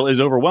Israel is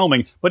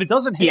overwhelming, but it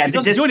doesn't do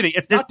anything.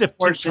 It's not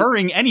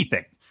deterring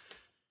anything.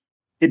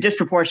 The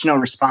disproportionate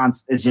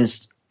response is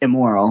just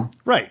immoral.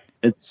 Right.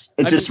 It's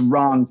just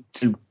wrong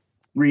to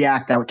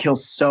react that would kill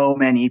so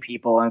many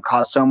people and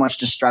cause so much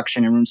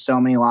destruction and ruin so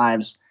many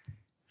lives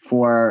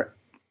for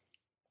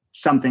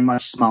something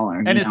much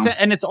smaller. And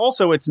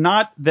it's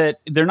not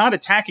that they're not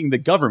attacking the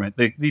government.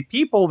 The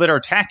people that are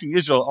attacking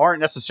Israel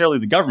aren't necessarily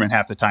the government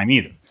half the time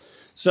either.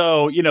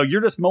 So,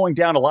 you're just mowing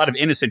down a lot of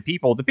innocent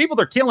people. The people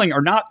they're killing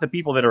are not the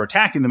people that are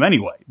attacking them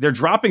anyway. They're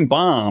dropping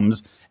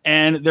bombs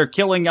and they're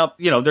killing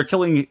they're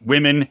killing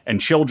women and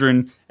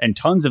children and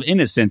tons of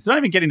innocents. They're not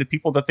even getting the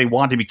people that they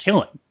want to be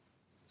killing.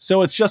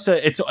 So it's just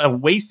a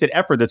wasted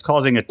effort that's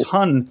causing a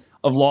ton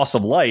of loss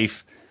of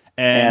life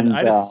and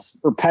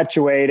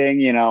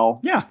perpetuating,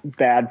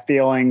 bad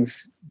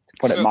feelings, to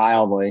put it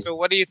mildly. So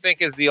what do you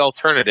think is the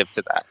alternative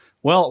to that?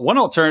 Well, one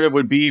alternative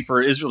would be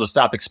for Israel to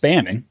stop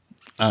expanding.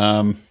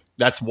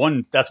 That's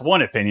one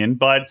opinion.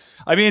 But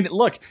I mean,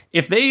 look,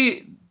 if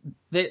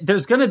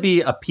there's going to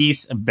be a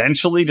peace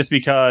eventually, just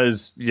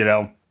because,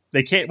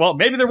 they can't. Well,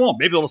 maybe there won't.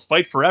 Maybe they'll just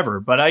fight forever.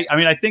 But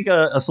I think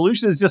a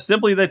solution is just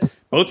simply that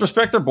both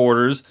respect their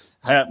borders,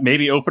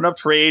 maybe open up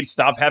trade,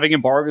 stop having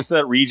embargoes to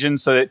that region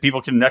so that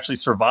people can actually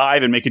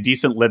survive and make a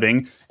decent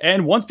living.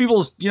 And once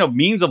people's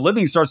means of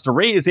living starts to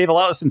raise, they have a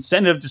lot less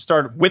incentive to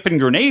start whipping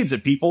grenades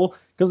at people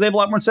because they have a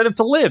lot more incentive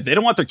to live. They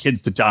don't want their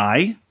kids to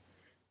die.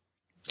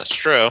 That's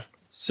true.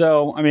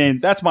 So,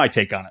 that's my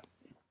take on it.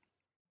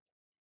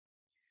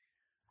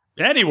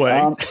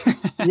 Anyway.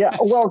 Yeah,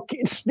 well,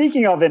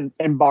 speaking of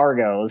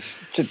embargoes,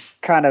 to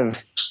kind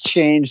of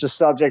change the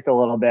subject a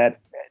little bit,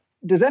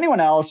 does anyone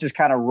else just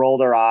kind of roll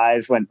their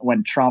eyes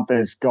when Trump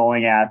is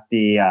going at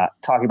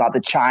talking about the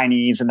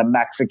Chinese and the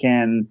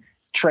Mexican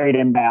trade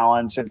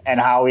imbalance and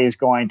how he's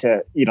going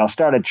to,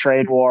 start a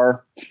trade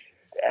war?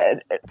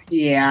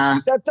 Yeah,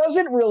 that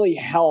doesn't really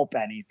help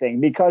anything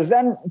because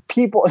then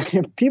people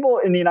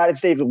in the United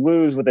States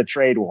lose with a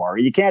trade war.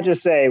 You can't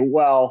just say,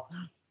 well,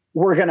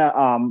 we're going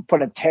to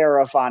put a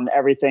tariff on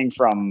everything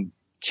from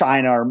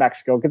China or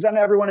Mexico, because then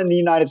everyone in the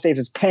United States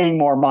is paying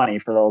more money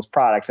for those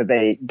products that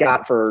they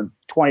got for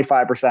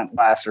 25%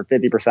 less or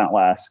 50%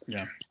 less.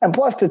 Yeah. And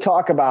plus, to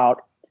talk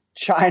about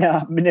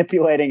China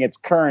manipulating its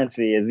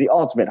currency is the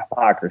ultimate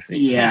hypocrisy.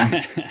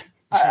 Yeah.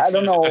 I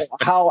don't know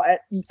how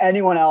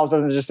anyone else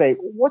doesn't just say,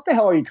 what the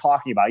hell are you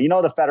talking about?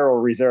 The Federal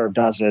Reserve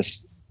does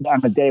this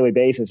on a daily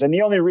basis. And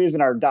the only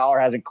reason our dollar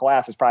hasn't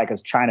collapsed is probably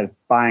because China's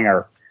buying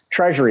our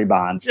treasury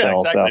bonds. Yeah, still,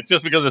 exactly. So. It's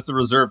just because it's the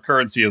reserve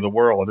currency of the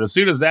world. As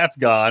soon as that's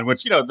gone,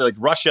 which, like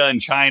Russia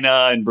and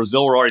China and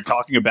Brazil were already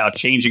talking about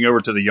changing over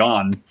to the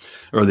yuan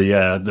or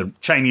the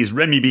Chinese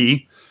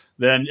renminbi,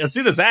 then as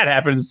soon as that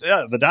happens,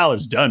 the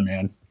dollar's done,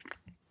 man.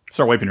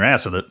 Start wiping your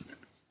ass with it.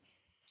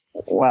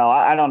 Well,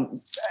 I don't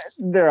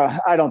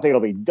think it'll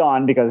be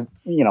done because,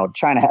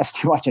 China has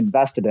too much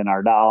invested in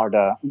our dollar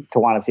to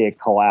want to see it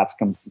collapse,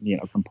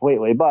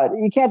 completely. But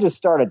you can't just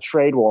start a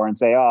trade war and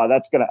say, oh,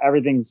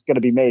 everything's going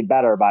to be made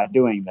better by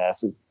doing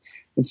this.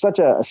 It's such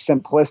a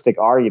simplistic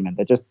argument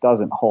that just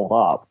doesn't hold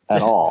up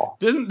at all.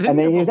 Didn't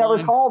he's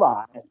never called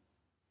on it.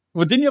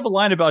 Well, didn't you have a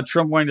line about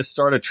Trump wanting to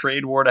start a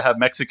trade war to have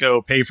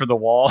Mexico pay for the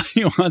wall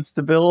he wants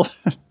to build?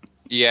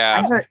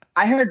 Yeah.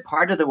 I heard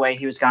part of the way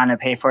he was going to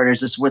pay for it is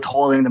just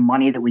withholding the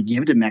money that we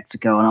give to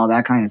Mexico and all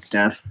that kind of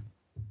stuff.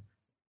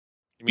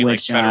 You mean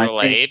like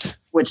federal aid?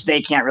 Which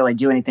they can't really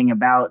do anything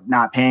about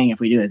not paying if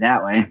we do it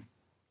that way.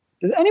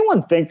 Does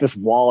anyone think this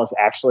wall is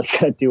actually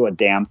going to do a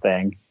damn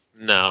thing?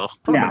 No.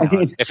 No.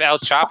 If El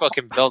Chapo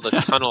can build a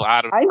tunnel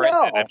out of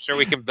prison, I'm sure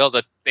they can build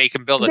a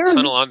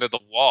tunnel under the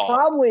wall.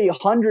 Probably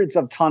hundreds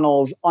of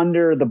tunnels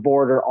under the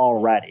border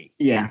already.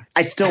 Yeah.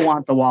 I still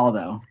want the wall,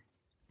 though.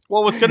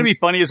 Well, what's going to be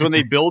funny is when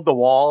they build the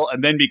wall,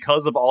 and then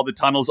because of all the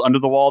tunnels under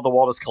the wall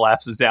just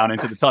collapses down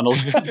into the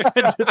tunnels.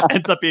 It just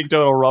ends up being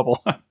total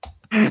rubble.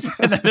 And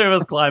then they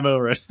must climb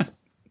over it.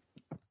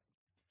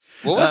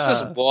 What was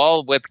this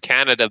wall with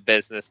Canada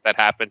business that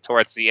happened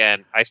towards the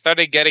end? I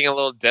started getting a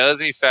little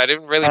dozy, so I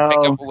didn't really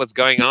pick up what was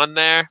going on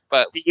there.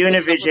 But the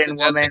Univision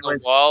woman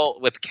was a wall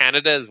with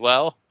Canada as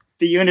well.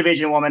 The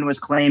Univision woman was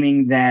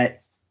claiming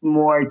that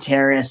more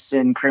terrorists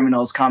and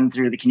criminals come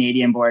through the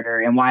Canadian border,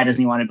 and why doesn't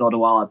he want to build a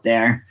wall up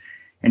there?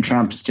 And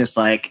Trump's just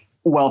like,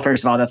 well,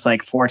 first of all, that's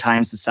like 4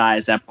 times the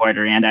size, that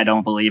border, and I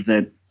don't believe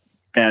that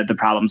the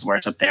problem's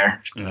worse up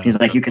there. Yeah. He's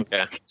like,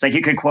 it's like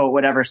you could quote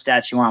whatever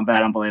stats you want, but I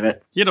don't believe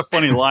it. He had a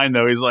funny line,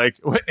 though. He's like,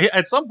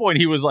 at some point,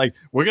 he was like,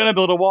 we're going to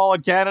build a wall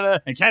in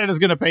Canada, and Canada's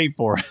going to pay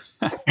for it.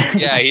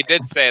 Yeah, he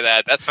did say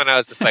that. That's when I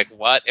was just like,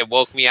 what? It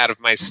woke me out of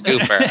my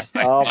stupor. I was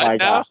like, oh, my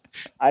God.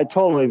 I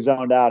totally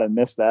zoned out and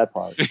missed that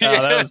part.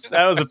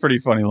 That was a pretty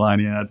funny line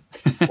he had.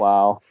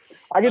 Wow.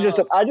 I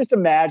just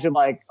imagine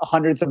like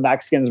hundreds of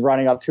Mexicans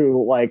running up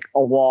to like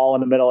a wall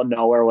in the middle of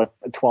nowhere with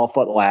a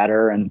 12-foot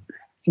ladder and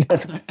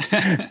just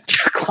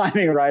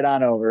climbing right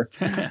on over.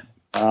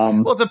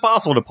 Well, it's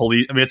impossible to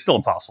police. I mean, it's still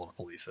impossible to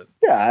police it.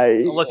 Yeah,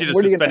 unless you're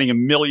just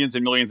spending millions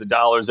and millions of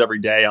dollars every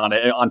day on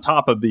it, on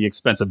top of the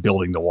expense of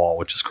building the wall,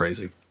 which is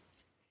crazy.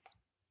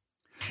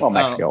 Well,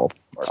 Mexico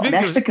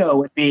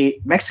would be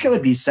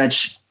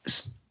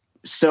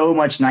so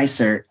much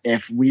nicer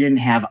if we didn't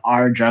have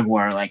our drug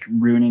war like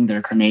ruining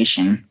their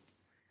nation.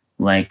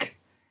 Like,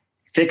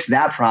 fix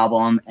that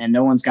problem and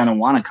no one's gonna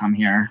want to come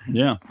here.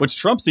 Yeah, which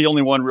Trump's the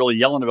only one really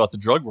yelling about the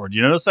drug war. Do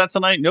you notice that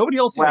tonight? Nobody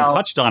else even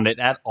touched on it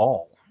at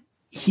all.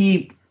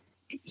 He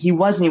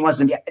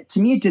wasn't.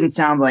 To me, it didn't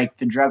sound like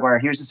the drug war.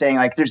 He was just saying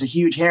like there's a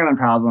huge heroin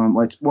problem.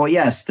 Which, well,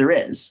 yes, there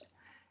is.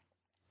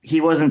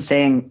 He wasn't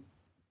saying,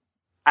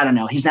 I don't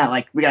know. He's not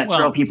like, we got to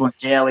throw people in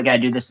jail. We got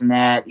to do this and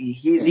that.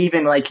 He's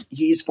even like,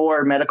 he's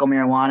for medical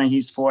marijuana.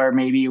 He's for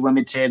maybe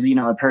limited,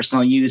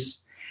 personal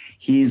use.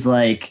 He's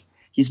like,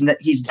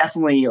 he's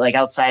definitely like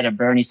outside of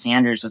Bernie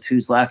Sanders with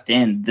who's left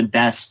in the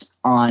best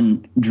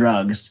on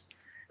drugs.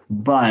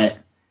 But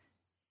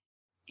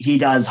he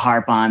does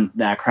harp on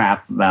that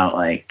crap about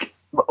like,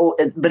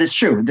 but it's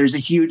true. There's a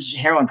huge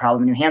heroin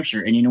problem in New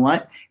Hampshire. And you know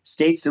what?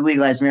 States that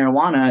legalize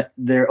marijuana,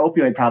 their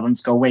opioid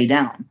problems go way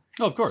down.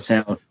 Oh, of course.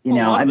 So,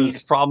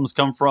 these problems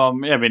come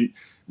from,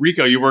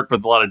 Rico, you work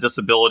with a lot of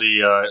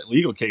disability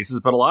legal cases,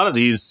 but a lot of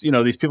these,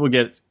 these people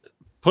get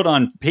put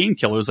on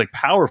painkillers, like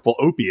powerful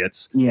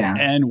opiates. Yeah.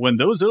 And when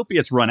those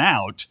opiates run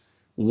out,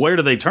 where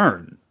do they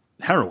turn?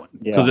 Heroin.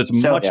 Because it's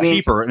much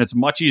cheaper and it's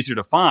much easier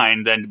to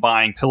find than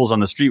buying pills on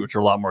the street, which are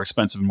a lot more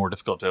expensive and more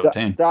difficult to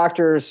obtain.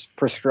 Doctors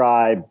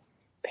prescribe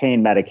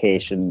pain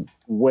medication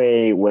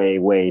way, way,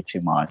 way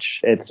too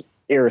much. It's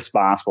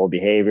irresponsible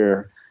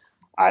behavior.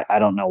 I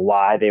don't know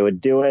why they would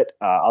do it,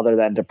 other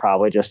than to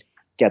probably just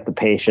get the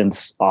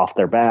patients off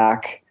their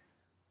back.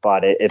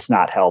 But it's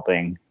not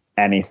helping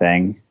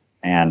anything.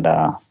 And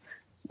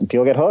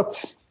people get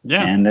hooked.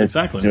 Yeah, and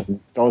exactly.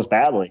 It goes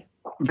badly.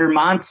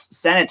 Vermont's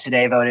Senate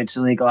today voted to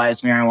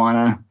legalize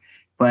marijuana,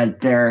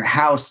 but their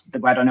House,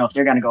 I don't know if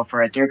they're going to go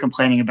for it. They're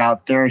complaining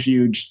about their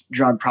huge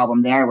drug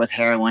problem there with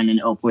heroin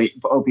and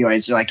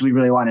opioids. They're like, do we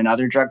really want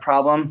another drug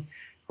problem?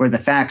 Where the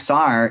facts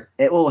are,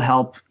 it will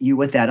help you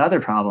with that other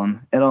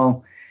problem.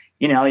 It'll,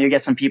 you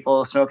get some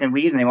people smoking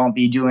weed and they won't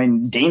be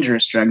doing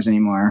dangerous drugs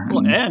anymore.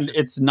 Well, and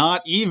it's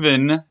not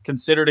even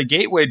considered a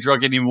gateway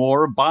drug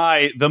anymore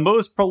by the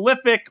most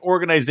prolific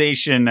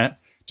organization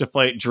to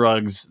fight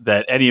drugs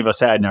that any of us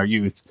had in our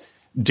youth,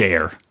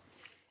 DARE.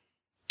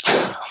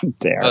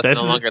 DARE. It's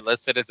no longer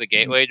listed as a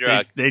gateway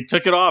drug. They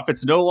took it off.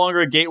 It's no longer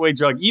a gateway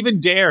drug. Even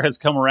DARE has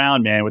come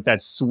around, man, with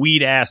that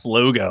sweet ass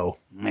logo.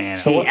 Man,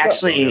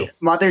 actually,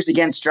 Mothers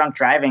Against Drunk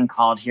Driving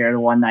called here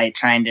one night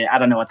trying to, I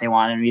don't know what they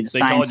wanted me to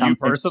sign something. You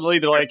personally?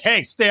 They're like,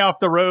 hey, stay off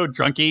the road,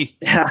 drunkie.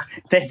 Yeah,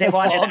 they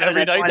wanted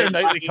every night. Their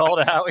nightly call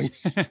to Howie.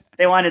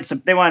 They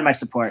wanted my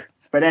support.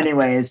 But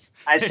anyways,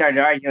 I started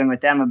arguing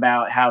with them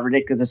about how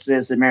ridiculous it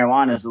is that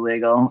marijuana is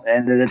illegal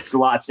and that it's a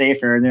lot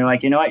safer. And they're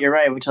like, you know what? You're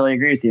right. We totally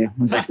agree with you.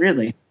 I was like,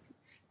 really?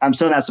 I'm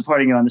still not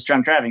supporting you on this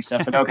drunk driving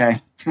stuff, but okay.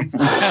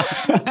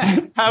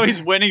 How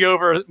he's winning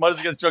over Mothers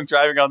Against Drunk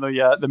Driving on the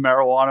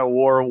marijuana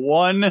war,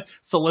 one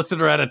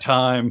solicitor at a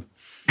time.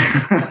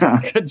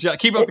 Good job.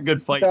 Keep up the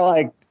good fight. They're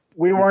like,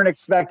 we weren't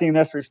expecting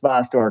this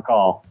response to our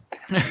call.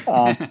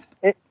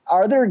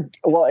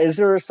 Is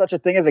there such a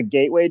thing as a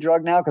gateway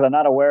drug now? Because I'm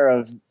not aware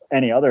of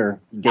any other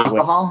gateway.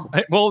 Alcohol?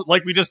 Well,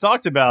 like we just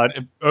talked about,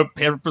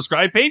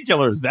 prescribed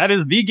painkillers. That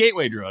is the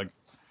gateway drug.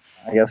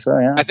 I guess so,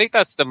 yeah. I think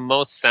that's the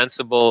most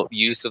sensible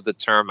use of the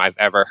term I've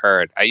ever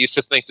heard. I used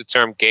to think the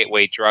term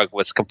gateway drug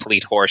was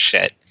complete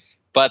horseshit.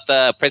 But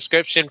the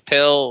prescription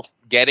pill,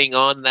 getting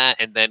on that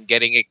and then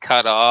getting it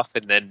cut off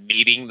and then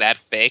needing that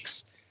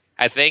fix,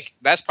 I think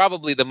that's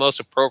probably the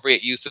most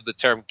appropriate use of the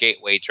term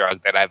gateway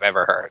drug that I've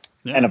ever heard.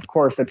 Yeah. And of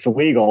course, it's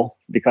illegal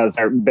because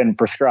they've been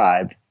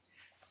prescribed.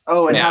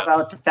 Oh, and how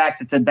about the fact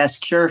that the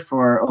best cure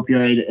for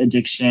opioid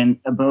addiction,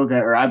 Iboga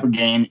or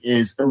Ibogaine,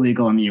 is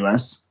illegal in the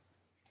U.S.?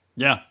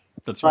 Yeah,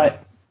 that's right.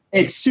 But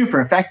it's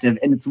super effective,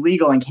 and it's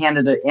legal in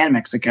Canada and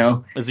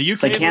Mexico. Is the UK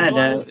so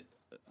Canada?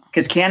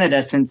 Because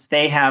Canada, since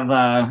they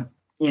have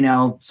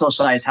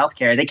socialized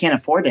healthcare, they can't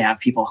afford to have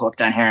people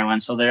hooked on heroin.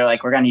 So they're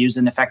like, we're going to use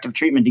an effective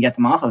treatment to get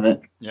them off of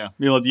it. Yeah,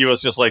 the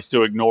U.S. just likes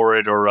to ignore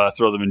it or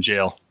throw them in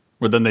jail,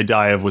 where then they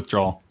die of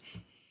withdrawal.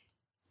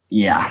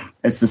 Yeah,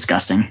 it's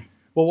disgusing.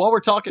 Well, while we're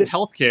talking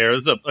healthcare,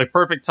 this is a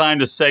perfect time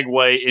to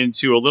segue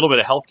into a little bit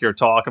of healthcare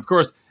talk. Of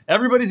course,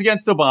 everybody's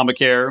against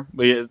Obamacare.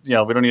 We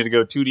don't need to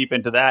go too deep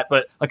into that.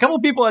 But a couple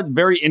of people had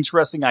very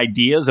interesting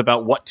ideas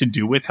about what to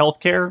do with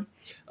healthcare.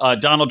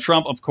 Donald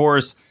Trump, of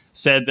course,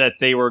 said that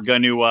they were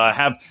going to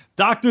have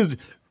doctors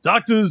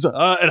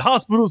at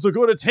hospitals are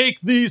going to take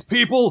these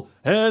people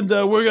and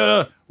we're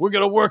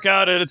gonna work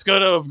out and it's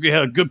gonna be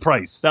a good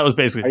price. That was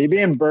basically. Are you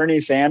being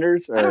Bernie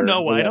Sanders? I don't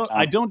know.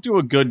 I don't do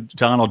a good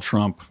Donald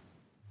Trump.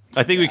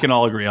 I think we can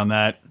all agree on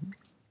that.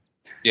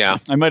 Yeah.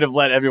 I might have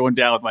let everyone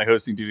down with my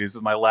hosting duties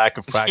with my lack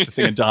of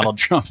practicing a Donald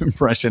Trump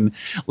impression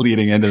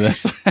leading into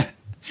this.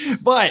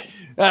 But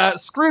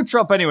screw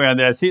Trump anyway on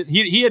this.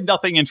 He had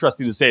nothing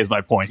interesting to say is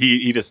my point.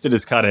 He just did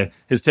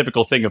his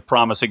typical thing of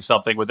promising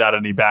something without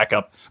any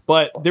backup.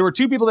 But there were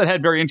two people that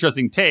had very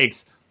interesting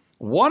takes,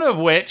 one of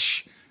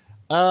which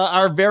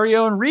our very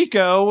own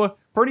Rico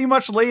pretty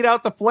much laid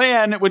out the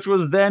plan, which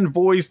was then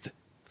voiced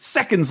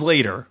seconds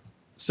later.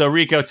 So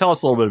Rico, tell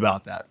us a little bit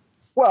about that.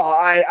 Well,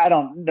 I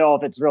don't know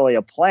if it's really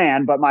a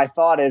plan, but my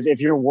thought is if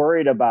you're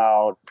worried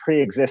about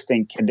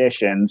pre-existing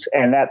conditions,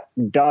 and that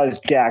does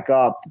jack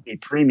up the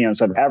premiums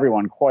of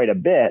everyone quite a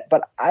bit,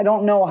 but I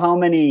don't know how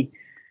many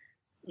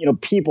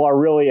people are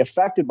really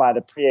affected by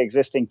the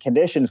pre-existing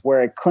conditions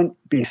where it couldn't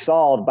be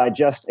solved by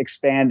just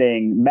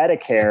expanding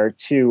Medicare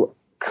to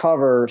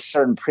cover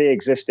certain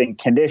pre-existing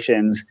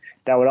conditions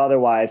that would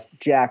otherwise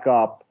jack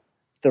up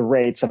the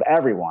rates of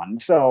everyone.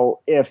 So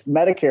if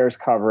Medicare is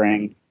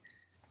covering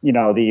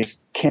these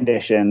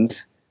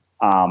conditions,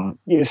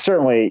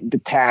 certainly the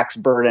tax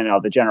burden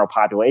of the general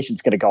population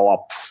is going to go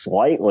up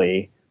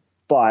slightly.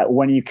 But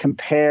when you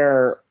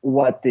compare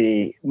what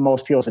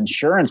most people's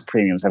insurance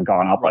premiums have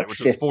gone up, right, like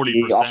 50,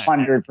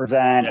 40%,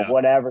 100%,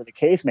 whatever the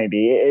case may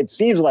be, it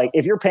seems like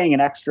if you're paying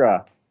an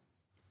extra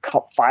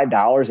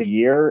 $5 a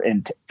year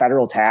in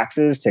federal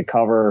taxes to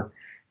cover,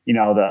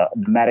 the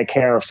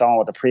Medicare of someone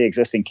with a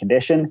pre-existing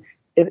condition,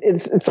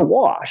 it's a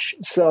wash.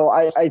 So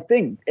I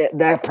think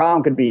that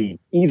problem could be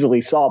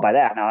easily solved by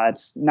that. Now,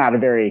 it's not a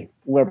very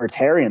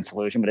libertarian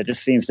solution, but it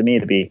just seems to me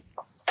to be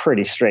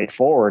pretty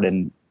straightforward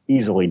and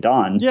easily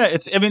done. Yeah,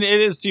 it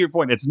is, to your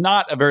point, it's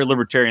not a very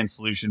libertarian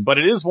solution, but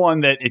it is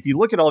one that if you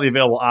look at all the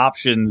available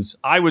options,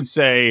 I would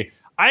say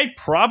I'd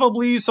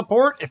probably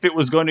support if it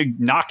was going to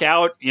knock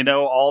out,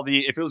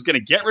 if it was going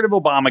to get rid of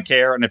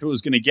Obamacare and if it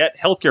was going to get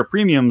healthcare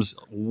premiums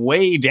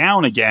way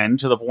down again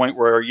to the point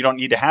where you don't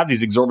need to have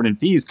these exorbitant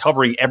fees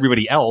covering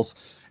everybody else.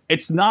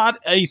 It's not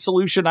a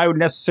solution I would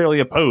necessarily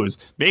oppose.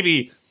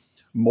 Maybe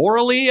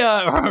morally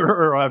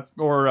or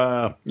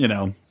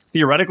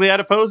theoretically I'd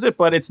oppose it,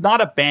 but it's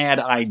not a bad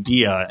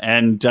idea.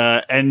 And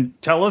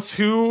tell us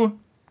who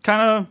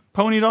kind of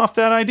ponied off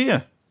that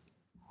idea.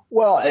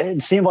 Well,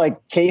 it seemed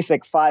like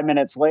Kasich 5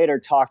 minutes later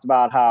talked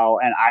about how,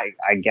 and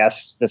I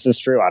guess this is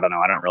true. I don't know.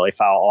 I don't really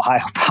follow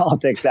Ohio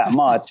politics that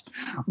much,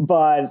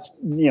 but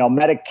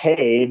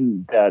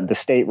Medicaid, the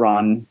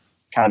state-run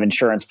kind of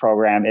insurance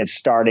program,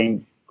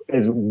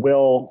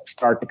 will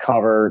start to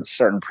cover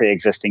certain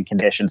pre-existing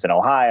conditions in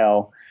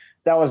Ohio.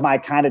 That was my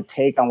kind of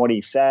take on what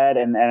he said,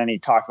 and then he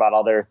talked about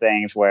other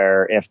things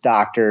where if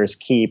doctors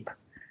keep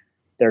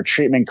their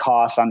treatment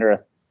costs under a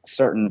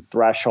certain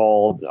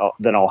threshold,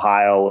 then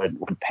Ohio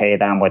would pay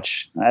them,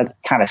 which that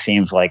kind of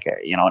seems like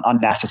an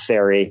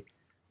unnecessary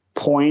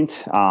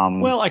point.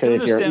 Well, I can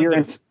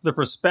understand the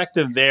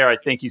perspective there. I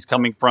think he's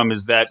coming from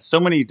is that so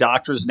many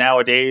doctors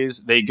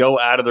nowadays, they go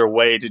out of their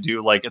way to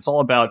do it's all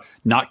about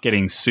not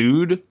getting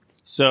sued.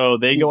 So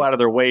they go out of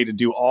their way to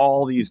do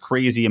all these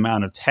crazy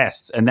amount of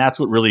tests. And that's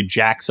what really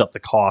jacks up the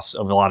costs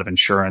of a lot of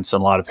insurance and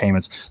a lot of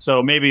payments.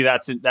 So maybe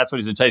that's what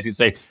he's enticing to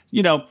say,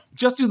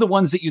 just do the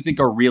ones that you think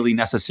are really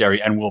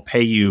necessary and we'll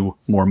pay you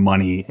more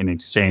money in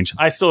exchange.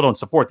 I still don't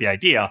support the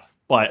idea,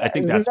 but I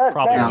think that's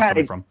probably where it's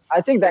coming from.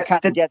 I think that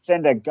kind of gets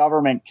into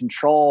government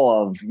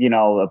control of,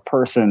 a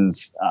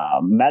person's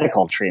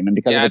medical treatment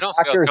because I the don't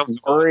feel doctor's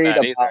comfortable worried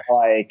with that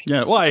about I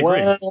agree.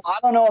 Well, I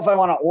don't know if I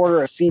want to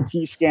order a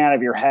CT scan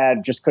of your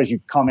head just because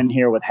you come in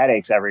here with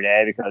headaches every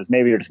day because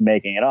maybe you're just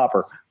making it up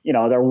or,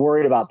 they're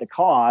worried about the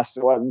cost.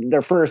 Well,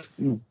 their first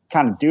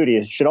kind of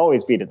duty should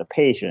always be to the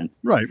patient.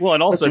 Right. Well,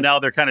 and also now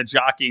they're kind of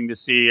jockeying to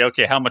see,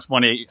 okay, how much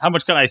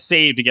can I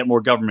save to get more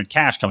government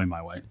cash coming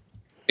my way?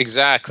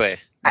 Exactly.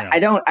 I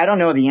don't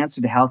know the answer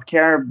to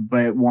healthcare,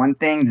 but one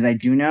thing that I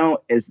do know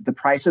is the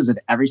prices of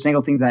every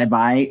single thing that I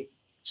buy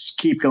just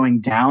keep going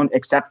down,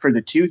 except for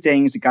the two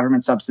things the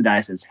government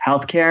subsidizes: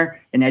 healthcare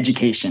and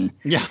education.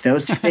 Yeah.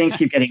 Those two things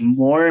keep getting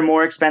more and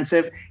more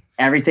expensive.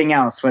 Everything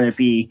else, whether it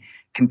be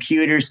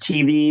computers,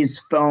 TVs,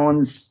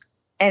 phones,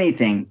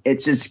 anything,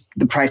 it's just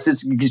the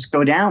prices just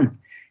go down.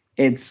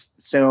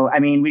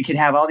 We could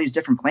have all these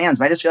different plans,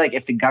 but I just feel like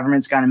if the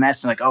government's got a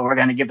mess, like, we're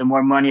going to give them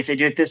more money if they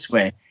do it this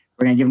way.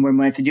 We're going to give them more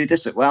money to do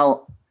this.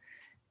 Well,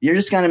 you're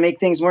just going to make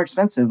things more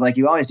expensive like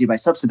you always do by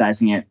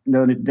subsidizing it.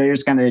 They're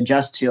just going to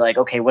adjust to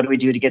okay, what do we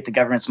do to get the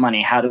government's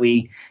money? How do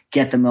we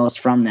get the most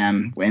from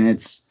them? When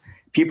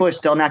people are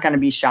still not going to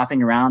be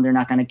shopping around. They're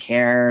not going to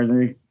care.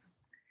 The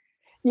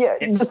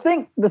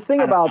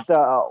thing about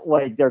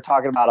they're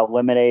talking about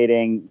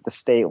eliminating the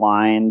state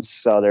lines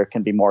so there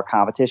can be more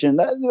competition.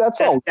 That's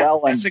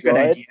a good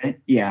idea.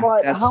 Yeah.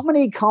 But how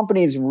many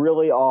companies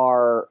really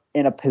are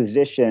in a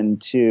position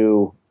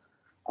to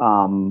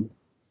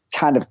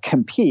kind of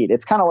compete?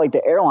 It's kind of like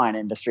the airline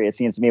industry, it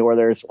seems to me, where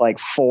there's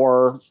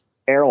 4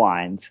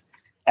 airlines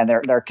and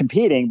they're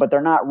competing, but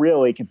they're not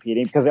really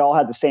competing because they all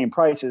have the same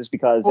prices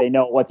because they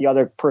know what the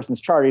other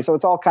person's charging. So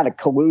it's all kind of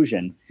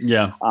collusion.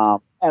 Yeah.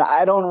 And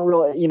I don't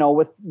really,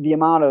 with the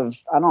amount of,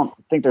 I don't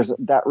think there's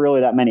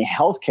that many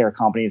healthcare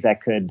companies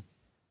that could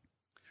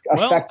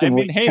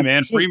effectively. Hey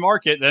man, free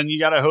market. Then you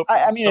got to hope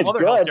some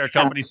other healthcare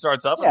company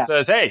starts up and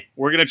says, "Hey,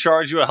 we're going to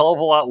charge you a hell of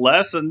a lot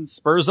less," and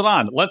spurs it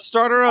on. Let's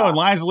start our own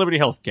Lions of Liberty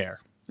Healthcare.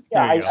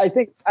 Yeah, I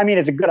think.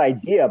 It's a good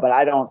idea, but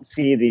I don't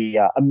see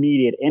the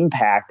immediate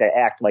impact that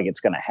act like it's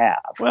going to have.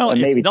 Well,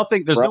 maybe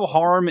nothing. There's no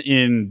harm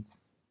in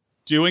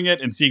doing it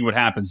and seeing what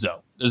happens,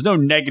 though. There's no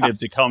negative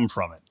to come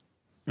from it.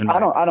 I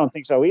don't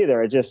think so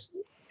either. It just.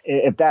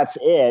 If that's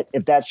it,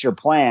 if that's your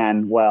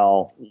plan,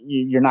 well,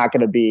 you're not going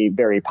to be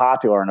very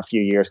popular in a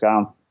few years. I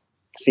don't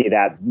see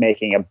that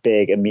making a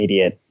big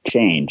immediate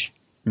change.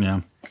 Yeah.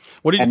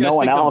 What did you guys no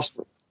one think else?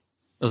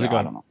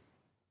 I don't know.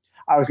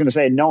 I was going to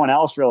say no one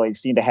else really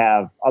seemed to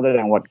have, other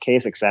than what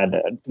Kasich said,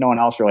 no one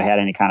else really had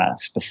any kind of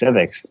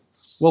specifics.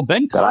 Well,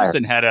 Ben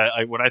Carson had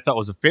what I thought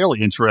was a fairly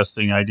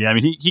interesting idea.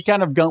 He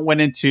kind of went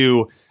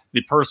into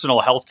the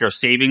personal healthcare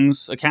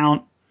savings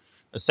account.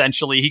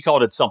 Essentially, he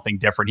called it something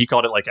different. He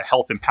called it like a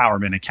health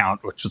empowerment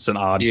account, which was an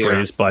odd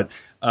phrase. But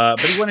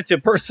he went into a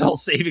personal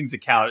savings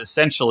account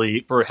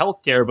essentially for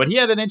healthcare. But he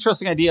had an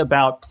interesting idea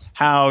about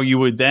how you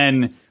would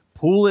then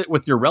pool it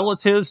with your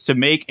relatives to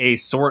make a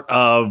sort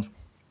of,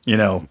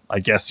 I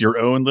guess your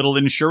own little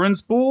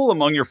insurance pool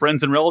among your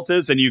friends and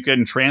relatives, and you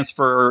can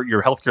transfer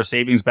your healthcare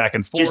savings back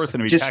and forth.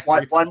 Just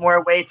one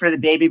more way for the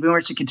baby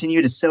boomers to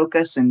continue to soak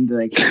us and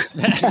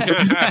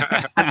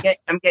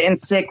I'm getting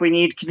sick.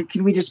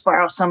 Can we just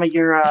borrow some of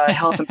your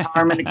health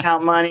empowerment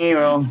account money?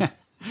 Or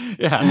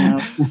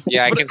Yeah.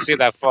 Yeah, I can see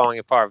that falling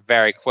apart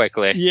very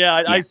quickly.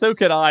 Yeah, I so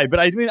can I. But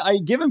I mean, I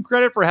give him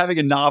credit for having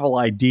a novel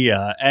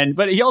idea,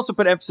 but he also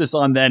put emphasis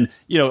on then,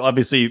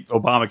 obviously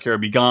Obamacare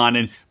would be gone,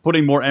 and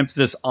putting more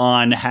emphasis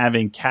on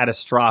having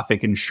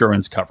catastrophic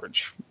insurance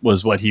coverage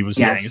was what he was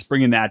saying. It's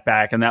bringing that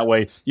back, and that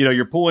way,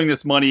 you're pooling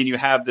this money and you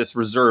have this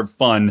reserve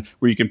fund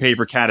where you can pay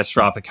for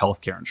catastrophic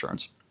healthcare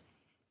insurance.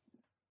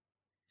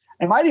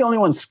 Am I the only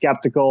one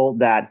skeptical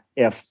that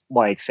if,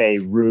 like, say,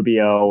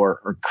 Rubio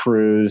or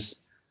Cruz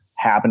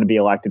happened to be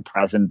elected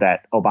president,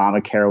 that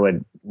Obamacare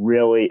would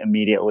really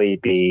immediately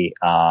be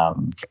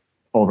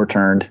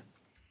overturned?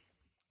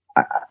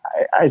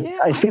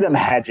 I see them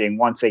hedging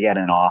once they get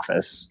in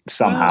office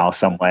somehow,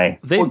 some way.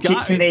 They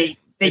can't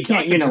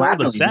unilaterally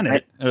the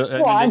Senate.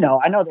 Right? I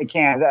know they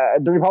can't.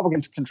 The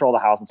Republicans control the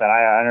House and Senate.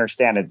 I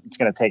understand it's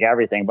going to take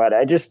everything, but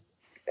I just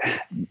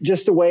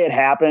the way it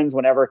happens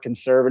whenever a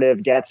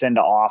conservative gets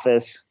into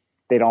office,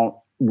 they don't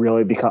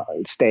really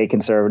stay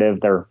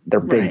conservative. They're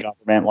big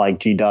government like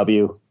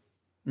GW.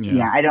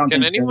 Yeah, I don't.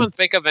 Can anyone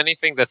think of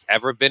anything that's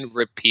ever been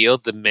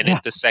repealed the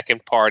minute the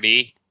second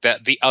party,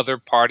 the other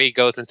party,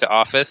 goes into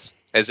office?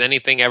 Has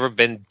anything ever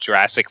been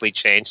drastically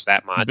changed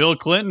that much? Bill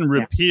Clinton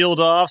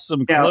repealed off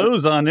some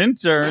clothes on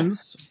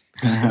interns.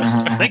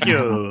 Thank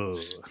you.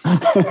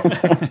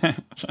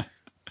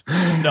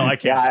 No, I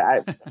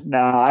can't.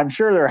 I'm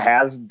sure there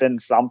has been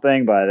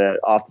something, but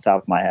off the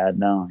top of my head,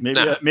 no.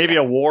 Maybe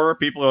a war.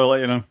 People are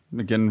like,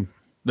 again,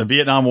 the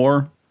Vietnam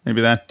War.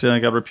 Maybe that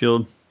got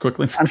repealed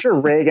quickly. I'm sure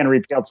Reagan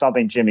repealed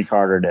something Jimmy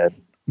Carter did.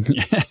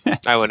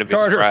 I wouldn't be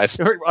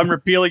surprised. I'm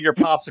repealing your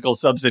popsicle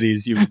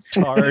subsidies, you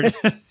tard.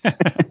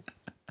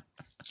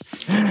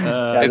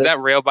 Is that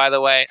real, by the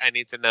way? I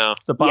need to know.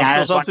 The popsicle I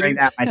was subsidies?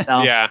 that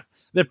myself. Yeah.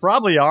 They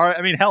probably are.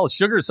 I mean, hell,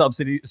 sugars are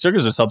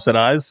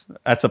subsidized.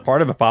 That's a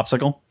part of a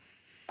popsicle.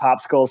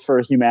 Popsicles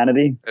for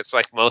humanity. It's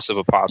like most of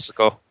a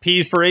popsicle.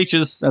 P's for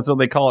H's. That's what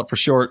they call it for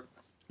short.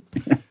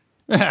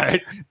 All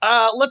right.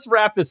 Let's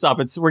wrap this up.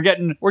 We're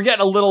getting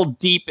a little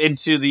deep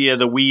into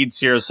the weeds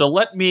here. So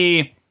let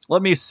me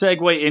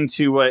segue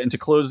into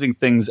closing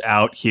things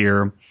out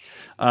here.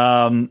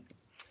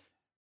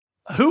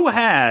 Who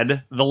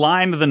had the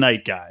line of the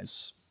night,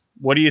 guys?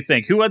 What do you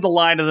think? Who had the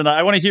line of the night?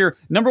 I want to hear,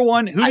 number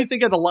one, who do you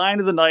think had the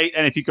line of the night?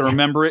 And if you can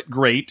remember it,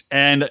 great.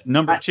 And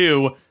number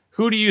two,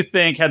 who do you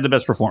think had the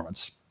best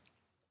performance?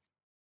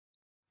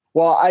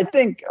 Well, I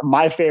think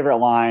my favorite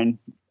line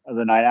of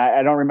the night,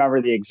 I don't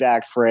remember the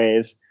exact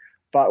phrase,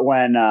 but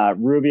when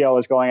Rubio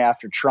was going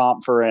after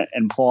Trump for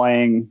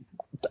employing,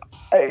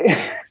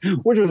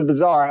 which was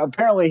bizarre.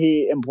 Apparently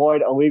he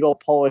employed illegal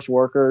Polish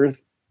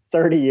workers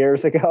 30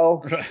 years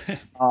ago.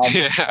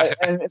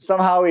 And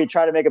somehow he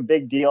tried to make a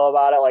big deal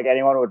about it, like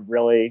anyone would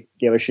really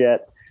give a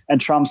shit.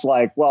 And Trump's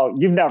like, well,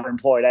 you've never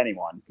employed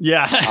anyone.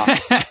 Yeah.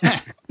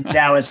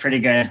 That was pretty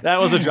good. That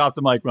was a drop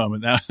the mic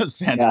moment. That was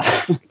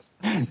fantastic.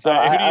 Yeah. So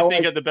who do you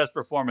think had the best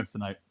performance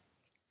tonight?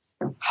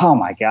 Oh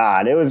my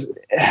God. It was,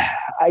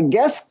 I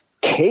guess,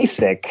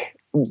 Kasich,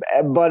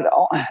 but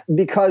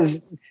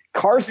because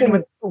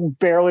Carson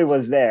barely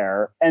was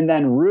there. And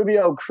then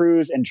Rubio,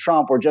 Cruz, and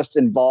Trump were just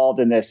involved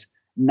in this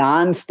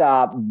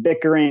nonstop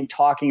bickering,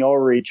 talking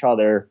over each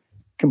other,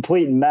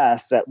 complete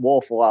mess that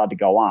Wolf allowed to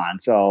go on.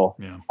 So,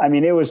 I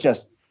mean, it was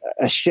just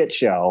a shit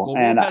show. Well,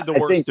 and Wolf had the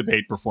worst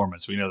debate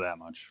performance. We know that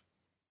much.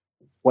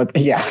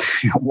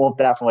 Wolf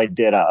definitely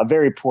did a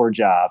very poor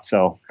job.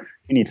 So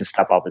he needs to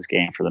step up his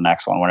game for the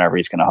next one whenever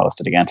he's going to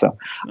host it again. So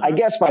I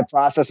guess by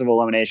process of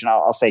elimination,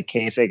 I'll say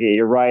Kasich.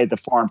 You're right. The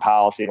foreign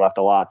policy left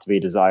a lot to be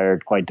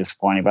desired. Quite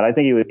disappointing. But I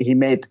think he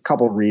made a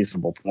couple of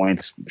reasonable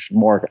points, which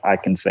more I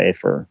can say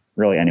for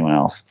really anyone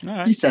else.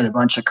 Right. He said a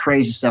bunch of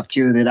crazy stuff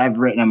too that I've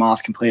written him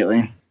off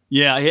completely.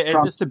 Yeah,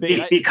 this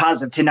debate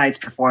because of tonight's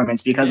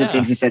performance, because of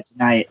things he said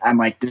tonight, I'm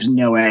like, there's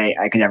no way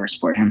I could ever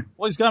support him.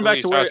 Well, he's gone back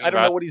to where I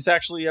don't know what he's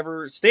actually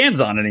ever stands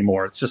on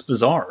anymore. It's just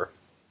bizarre.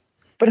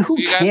 But who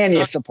can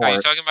you support? Are you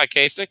talking about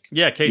Kasich?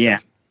 Yeah, Kasich. Yeah.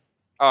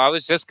 Oh, I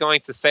was just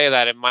going to say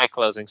that in my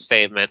closing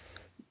statement.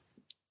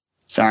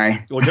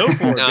 Sorry. Well, go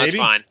for it, No, baby. it's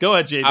fine. Go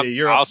ahead, JB.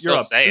 You're up.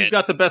 Who's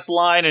got the best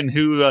line and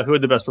who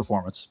had the best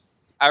performance?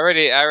 I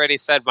already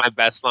said my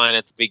best line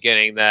at the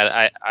beginning,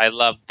 that I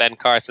love Ben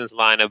Carson's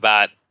line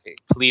about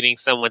pleading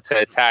someone to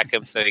attack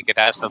him so he could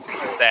have something to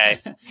say.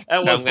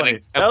 That was funny.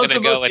 That was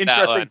the most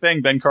interesting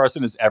thing Ben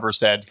Carson has ever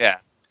said. Yeah.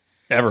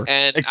 Ever.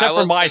 Except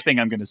for my thing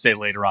I'm going to say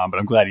later on, but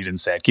I'm glad he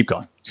didn't say it. Keep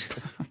going.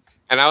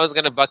 And I was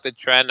going to buck the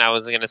trend. I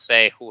was going to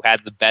say who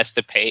had the best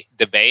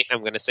debate.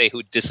 I'm going to say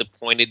who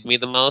disappointed me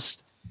the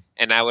most.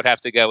 And I would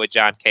have to go with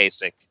John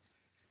Kasich.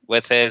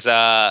 With his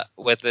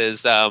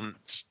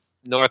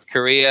North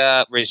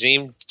Korea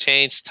regime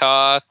change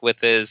talk,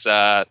 with his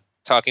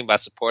talking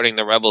about supporting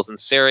the rebels in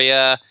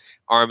Syria,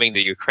 arming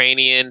the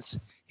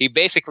Ukrainians. He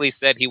basically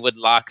said he would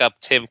lock up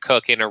Tim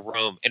Cook in a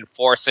room and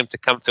force him to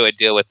come to a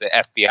deal with the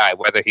FBI,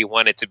 whether he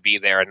wanted to be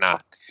there or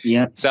not.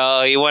 Yeah.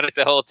 So he wanted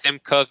to hold Tim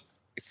Cook,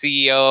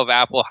 CEO of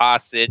Apple,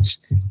 hostage,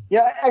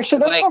 Yeah, actually,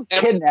 that's Like, called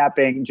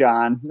kidnapping,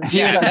 John.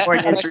 Yeah,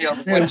 What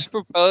what he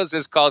proposed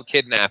is called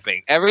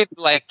kidnapping.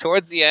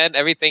 Towards the end,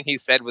 everything he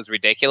said was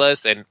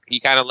ridiculous, and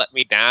he kind of let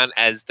me down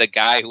as the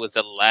guy who was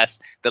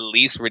the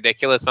least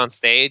ridiculous on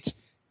stage.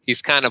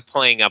 He's kind of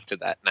playing up to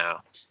that now.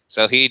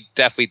 So he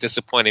definitely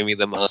disappointed me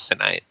the most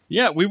tonight.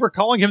 Yeah, we were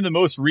calling him the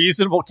most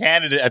reasonable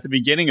candidate at the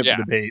beginning of the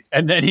debate,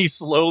 and then he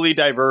slowly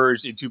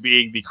diverged into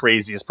being the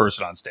craziest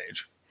person on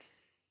stage.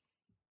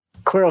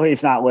 Clearly,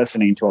 he's not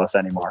listening to us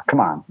anymore. Come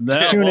on.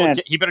 Tune in.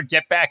 He better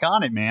get back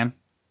on it, man.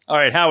 All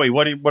right, Howie,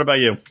 what about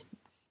you?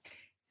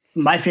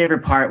 My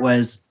favorite part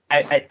was,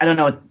 I don't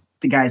know what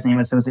the guy's name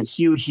was. So was it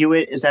Hugh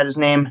Hewitt? Is that his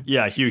name?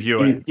 Yeah, Hugh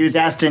Hewitt. He was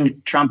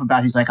asking Trump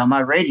about, he's like, on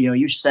my radio,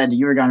 you said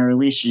you were going to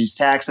release these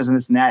taxes and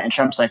this and that. And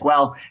Trump's like,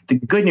 well, the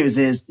good news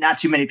is not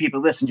too many people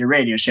listen to your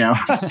radio show.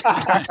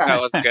 That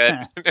was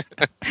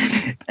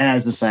good. And I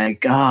was just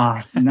like,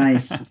 oh,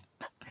 nice.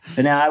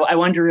 But now I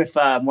wonder if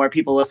more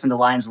people listen to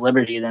Lions of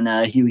Liberty than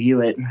Hugh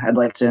Hewitt. I'd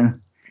like to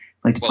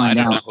find out. I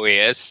don't know who he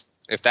is,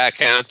 if that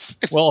counts.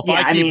 Well, if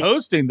I keep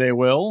hosting, they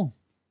will.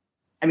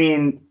 I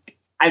mean,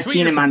 I've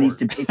seen him on these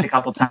debates a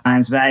couple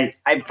times, but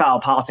I follow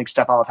politics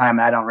stuff all the time,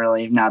 and I don't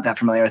really not that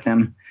familiar with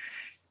him.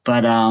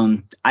 But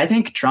I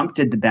think Trump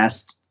did the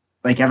best.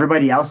 Like,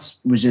 everybody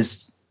else was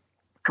just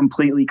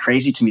completely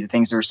crazy to me, the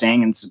things they were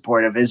saying in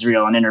support of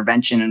Israel and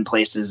intervention in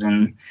places,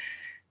 and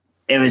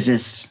it was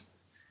just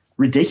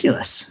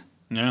ridiculous.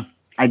 Yeah.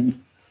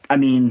 I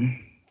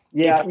mean,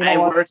 Yeah,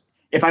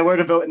 if I were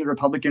to vote in the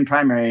Republican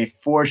primary,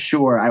 for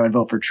sure I would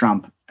vote for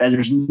Trump.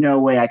 There's no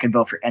way I could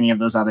vote for any of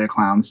those other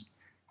clowns.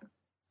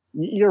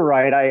 you're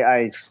right.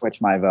 I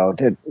switched my vote.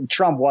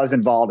 Trump was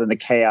involved in the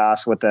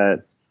chaos with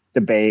the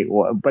debate,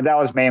 but that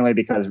was mainly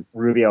because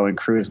Rubio and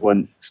Cruz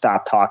wouldn't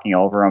stop talking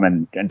over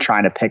him and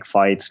trying to pick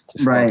fights to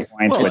score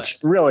points, which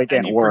really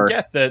didn't work.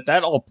 Forget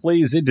that all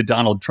plays into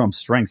Donald Trump's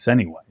strengths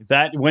anyway.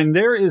 That when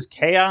there is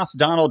chaos,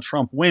 Donald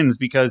Trump wins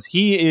because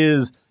he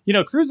is,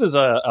 Cruz is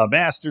a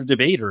master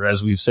debater,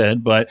 as we've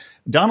said, but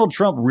Donald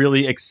Trump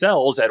really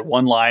excels at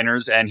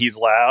one-liners, and he's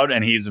loud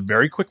and he's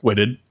very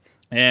quick-witted.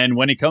 And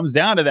when it comes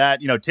down to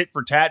that, tit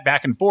for tat,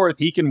 back and forth,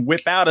 he can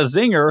whip out a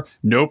zinger,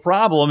 no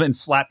problem, and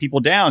slap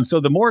people down. So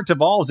the more it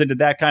devolves into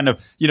that kind of,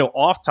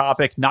 off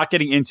topic, not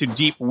getting into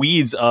deep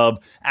weeds of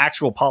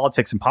actual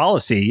politics and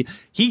policy,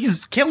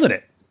 he's killing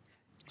it.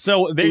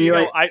 So there you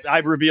go.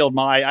 I've revealed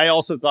I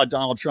also thought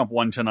Donald Trump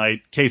won tonight.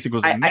 Kasich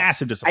was a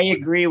massive disappointment. I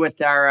agree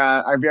with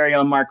our very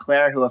own Mark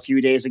Claire, who a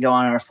few days ago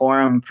on our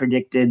forum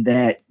predicted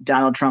that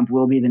Donald Trump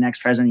will be the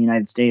next president of the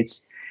United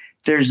States.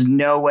 There's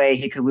no way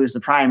he could lose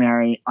the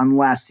primary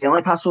unless the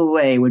only possible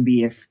way would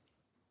be if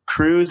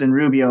Cruz and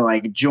Rubio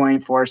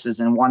joined forces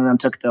and one of them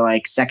took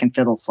the second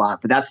fiddle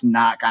slot. But that's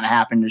not going to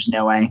happen. There's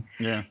no way.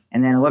 Yeah.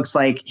 And then it looks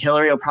like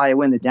Hillary will probably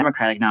win the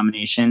Democratic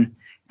nomination.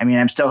 I mean,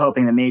 I'm still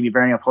hoping that maybe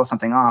Bernie will pull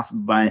something off,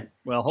 but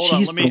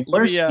she's the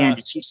worst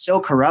candidate. She's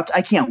so corrupt.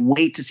 I can't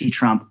wait to see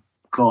Trump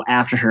go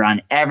after her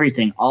on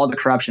everything, all the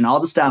corruption, all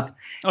the stuff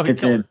that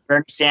the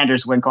Bernie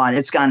Sanders went on.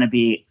 It's going to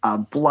be a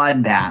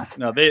bloodbath.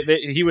 No,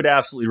 he would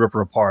absolutely rip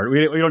her apart.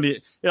 We don't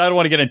need. I don't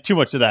want to get into too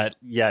much of that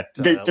yet.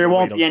 There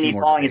won't be any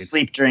falling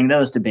asleep during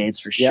those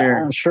debates for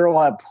sure. I'm sure we'll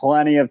have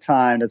plenty of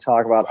time to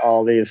talk about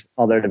all these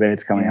other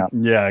debates coming up.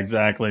 Yeah,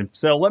 exactly.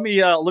 So let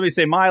me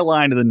say my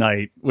line of the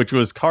night, which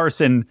was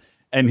Carson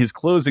and his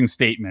closing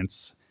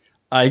statements.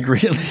 I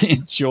really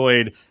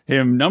enjoyed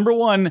him. Number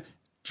one,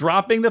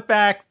 dropping the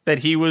fact that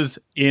he was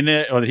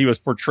that he was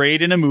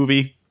portrayed in a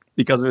movie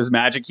because of his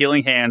magic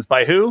healing hands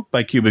by who?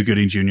 By Cuba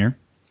Gooding Jr.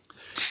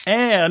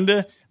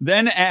 And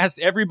then asked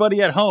everybody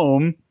at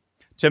home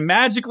to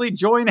magically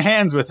join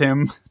hands with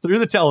him through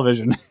the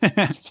television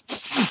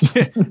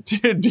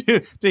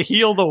to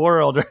heal the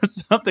world or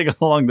something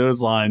along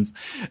those lines.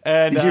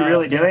 And did you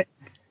really do it?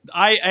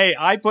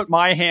 I put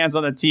my hands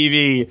on the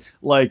TV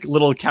like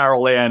little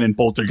Carol Ann in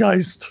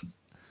Poltergeist.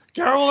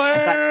 Carol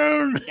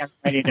Ann! I'm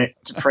ready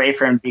to pray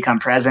for him to become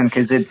president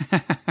because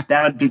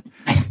that would be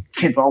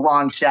a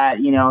long shot.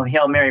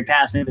 Hail Mary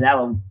pass, maybe that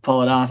will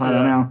pull it off. I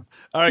don't know.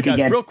 All right,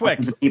 guys,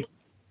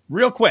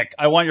 real quick.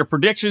 I want your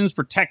predictions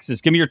for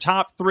Texas. Give me your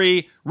top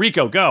three.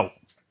 Rico, go.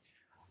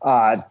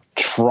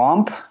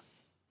 Trump,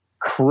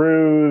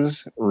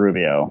 Cruz,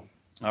 Rubio.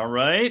 All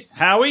right.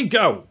 Howie,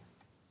 go.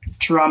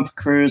 Trump,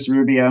 Cruz,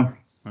 Rubio.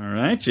 All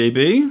right,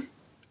 JB.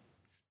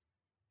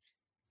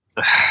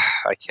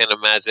 I can't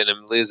imagine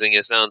him losing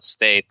his own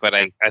state, but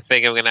I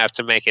think I'm going to have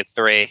to make it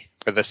 3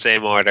 for the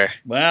same order.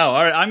 Wow.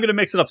 All right. I'm going to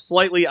mix it up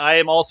slightly. I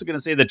am also going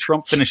to say that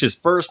Trump finishes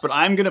first, but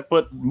I'm going to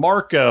put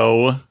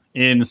Marco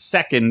in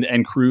second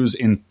and Cruz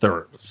in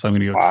third. So I'm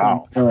going to go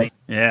Trump. Really?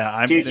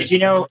 Yeah. Dude, did you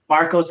know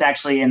Marco's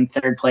actually in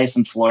third place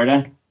in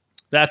Florida?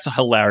 That's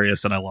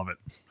hilarious, and I love it.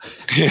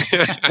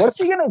 What's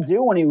he going to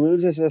do when he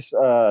loses this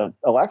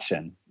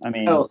election? I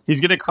mean,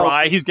 he's going to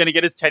cry. He's going to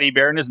get his teddy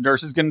bear, and his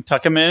nurse is going to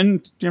tuck him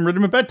in and read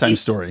him a bedtime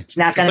story. He's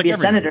not going to be a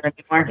senator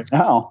anymore.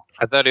 No.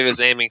 I thought he was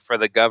aiming for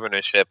the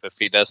governorship if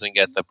he doesn't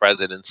get the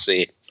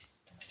presidency.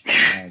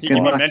 He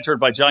can be mentored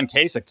by John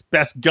Kasich,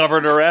 best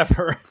governor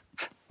ever.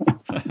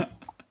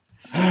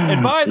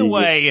 And by the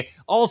way,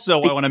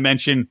 also I want to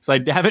mention, because I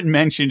haven't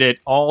mentioned it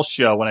all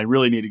show when I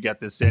really need to get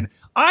this in,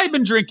 I've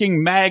been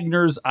drinking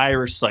Magner's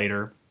Irish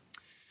Cider,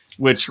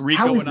 which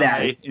Rico and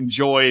I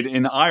enjoyed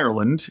in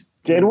Ireland.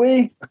 Did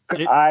we?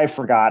 I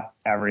forgot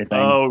everything.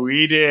 Oh,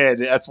 we did.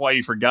 That's why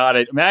you forgot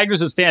it.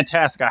 Magner's is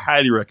fantastic. I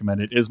highly recommend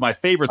it. It is my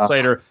favorite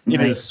cider. Nice.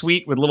 It is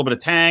sweet with a little bit of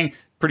tang,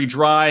 pretty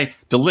dry,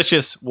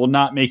 delicious, will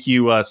not make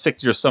you sick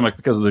to your stomach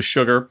because of the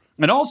sugar.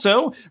 And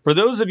also, for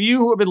those of you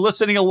who have been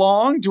listening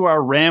along to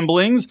our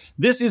ramblings,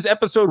 this is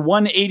episode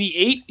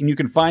 188, and you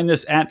can find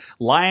this at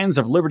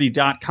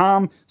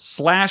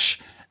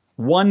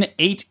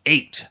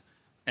lionsofliberty.com/188.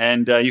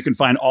 And you can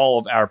find all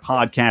of our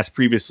podcasts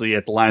previously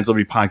at the Lions of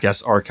Liberty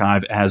Podcast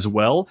Archive as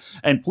well.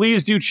 And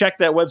please do check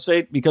that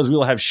website because we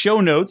will have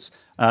show notes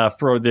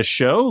for this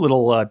show,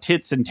 little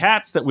tits and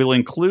tats that we'll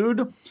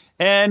include.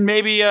 And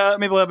maybe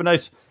we'll have a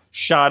nice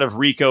shot of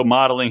Rico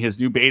modeling his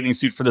new bathing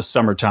suit for the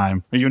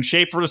summertime. Are you in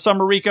shape for the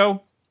summer,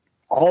 Rico?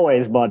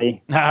 Always,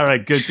 buddy. All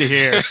right, good to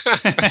hear. All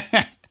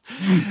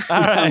right.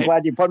 I'm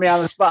glad you put me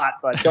on the spot,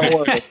 but don't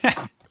worry.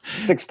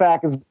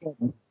 Six-pack is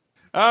good.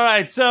 All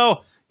right,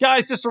 so...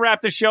 guys, just to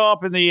wrap the show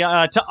up in the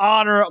to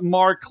honor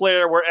Mark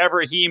Claire wherever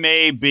he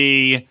may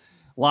be,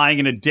 lying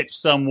in a ditch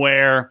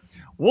somewhere,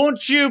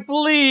 won't you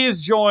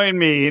please join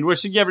me in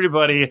wishing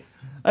everybody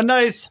a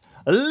nice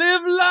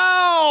live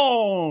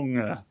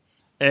long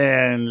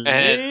and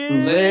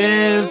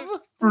live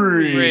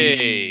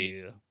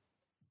free.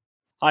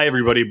 Hi,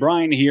 everybody.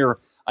 Brian here.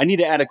 I need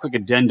to add a quick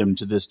addendum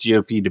to this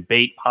GOP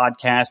debate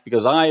podcast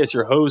because I, as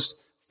your host,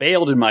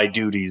 failed in my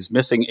duties,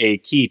 missing a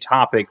key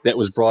topic that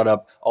was brought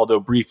up, although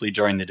briefly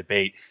during the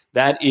debate.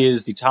 That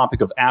is the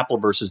topic of Apple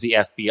versus the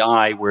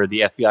FBI, where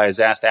the FBI has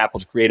asked Apple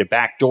to create a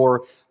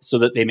backdoor so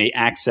that they may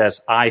access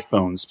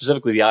iPhones,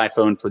 specifically the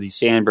iPhone for the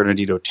San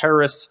Bernardino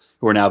terrorists,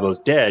 who are now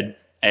both dead.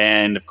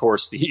 And, of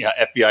course, the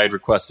FBI had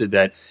requested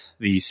that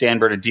the San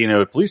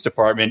Bernardino Police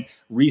Department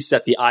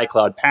reset the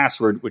iCloud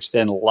password, which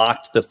then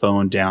locked the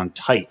phone down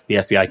tight. The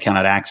FBI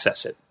cannot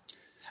access it.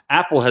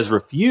 Apple has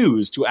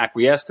refused to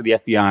acquiesce to the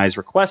FBI's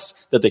request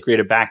that they create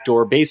a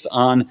backdoor based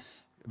on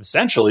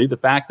essentially the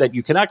fact that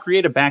you cannot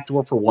create a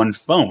backdoor for one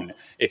phone.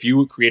 If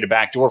you create a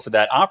backdoor for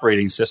that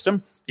operating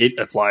system, it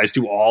applies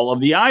to all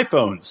of the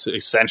iPhones,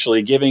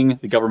 essentially giving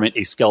the government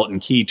a skeleton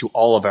key to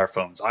all of our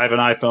phones. I have an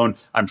iPhone.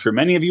 I'm sure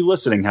many of you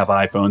listening have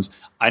iPhones.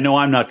 I know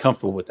I'm not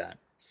comfortable with that.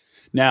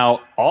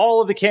 Now,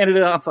 all of the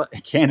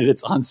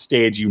candidates on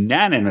stage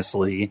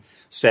unanimously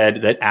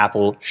said that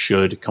Apple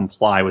should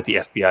comply with the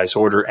FBI's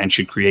order and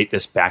should create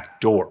this back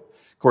door.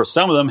 Of course,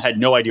 some of them had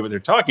no idea what they're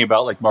talking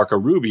about, like Marco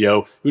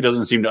Rubio, who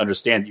doesn't seem to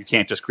understand that you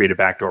can't just create a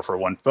backdoor for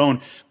one phone,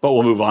 but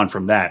we'll move on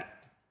from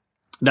that.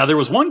 Now, there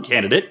was one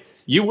candidate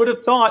you would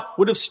have thought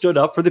would have stood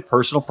up for the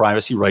personal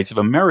privacy rights of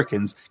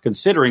Americans,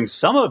 considering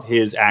some of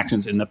his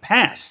actions in the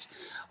past.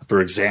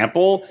 For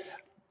example,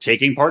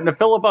 taking part in a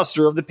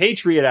filibuster of the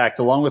Patriot Act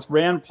along with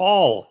Rand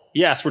Paul.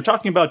 Yes, we're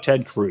talking about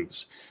Ted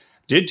Cruz.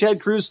 Did Ted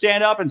Cruz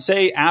stand up and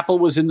say Apple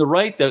was in the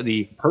right, that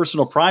the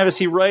personal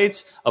privacy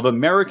rights of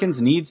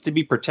Americans needs to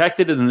be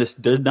protected and this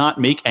did not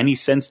make any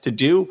sense to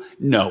do?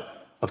 No,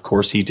 of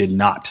course he did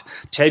not.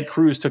 Ted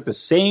Cruz took the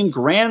same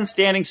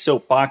grandstanding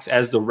soapbox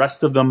as the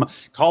rest of them,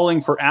 calling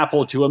for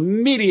Apple to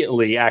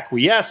immediately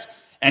acquiesce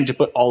and to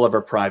put all of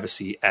our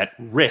privacy at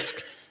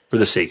risk for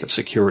the sake of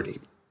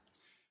security.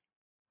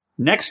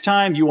 Next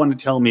time you want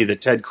to tell me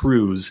that Ted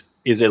Cruz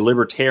is a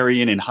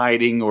libertarian in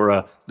hiding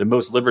or the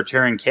most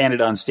libertarian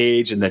candidate on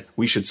stage and that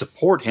we should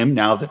support him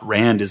now that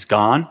Rand is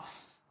gone,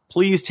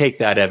 please take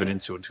that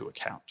evidence into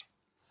account.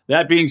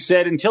 That being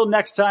said, until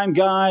next time,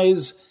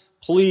 guys,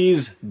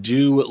 please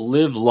do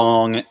live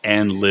long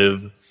and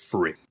live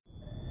free.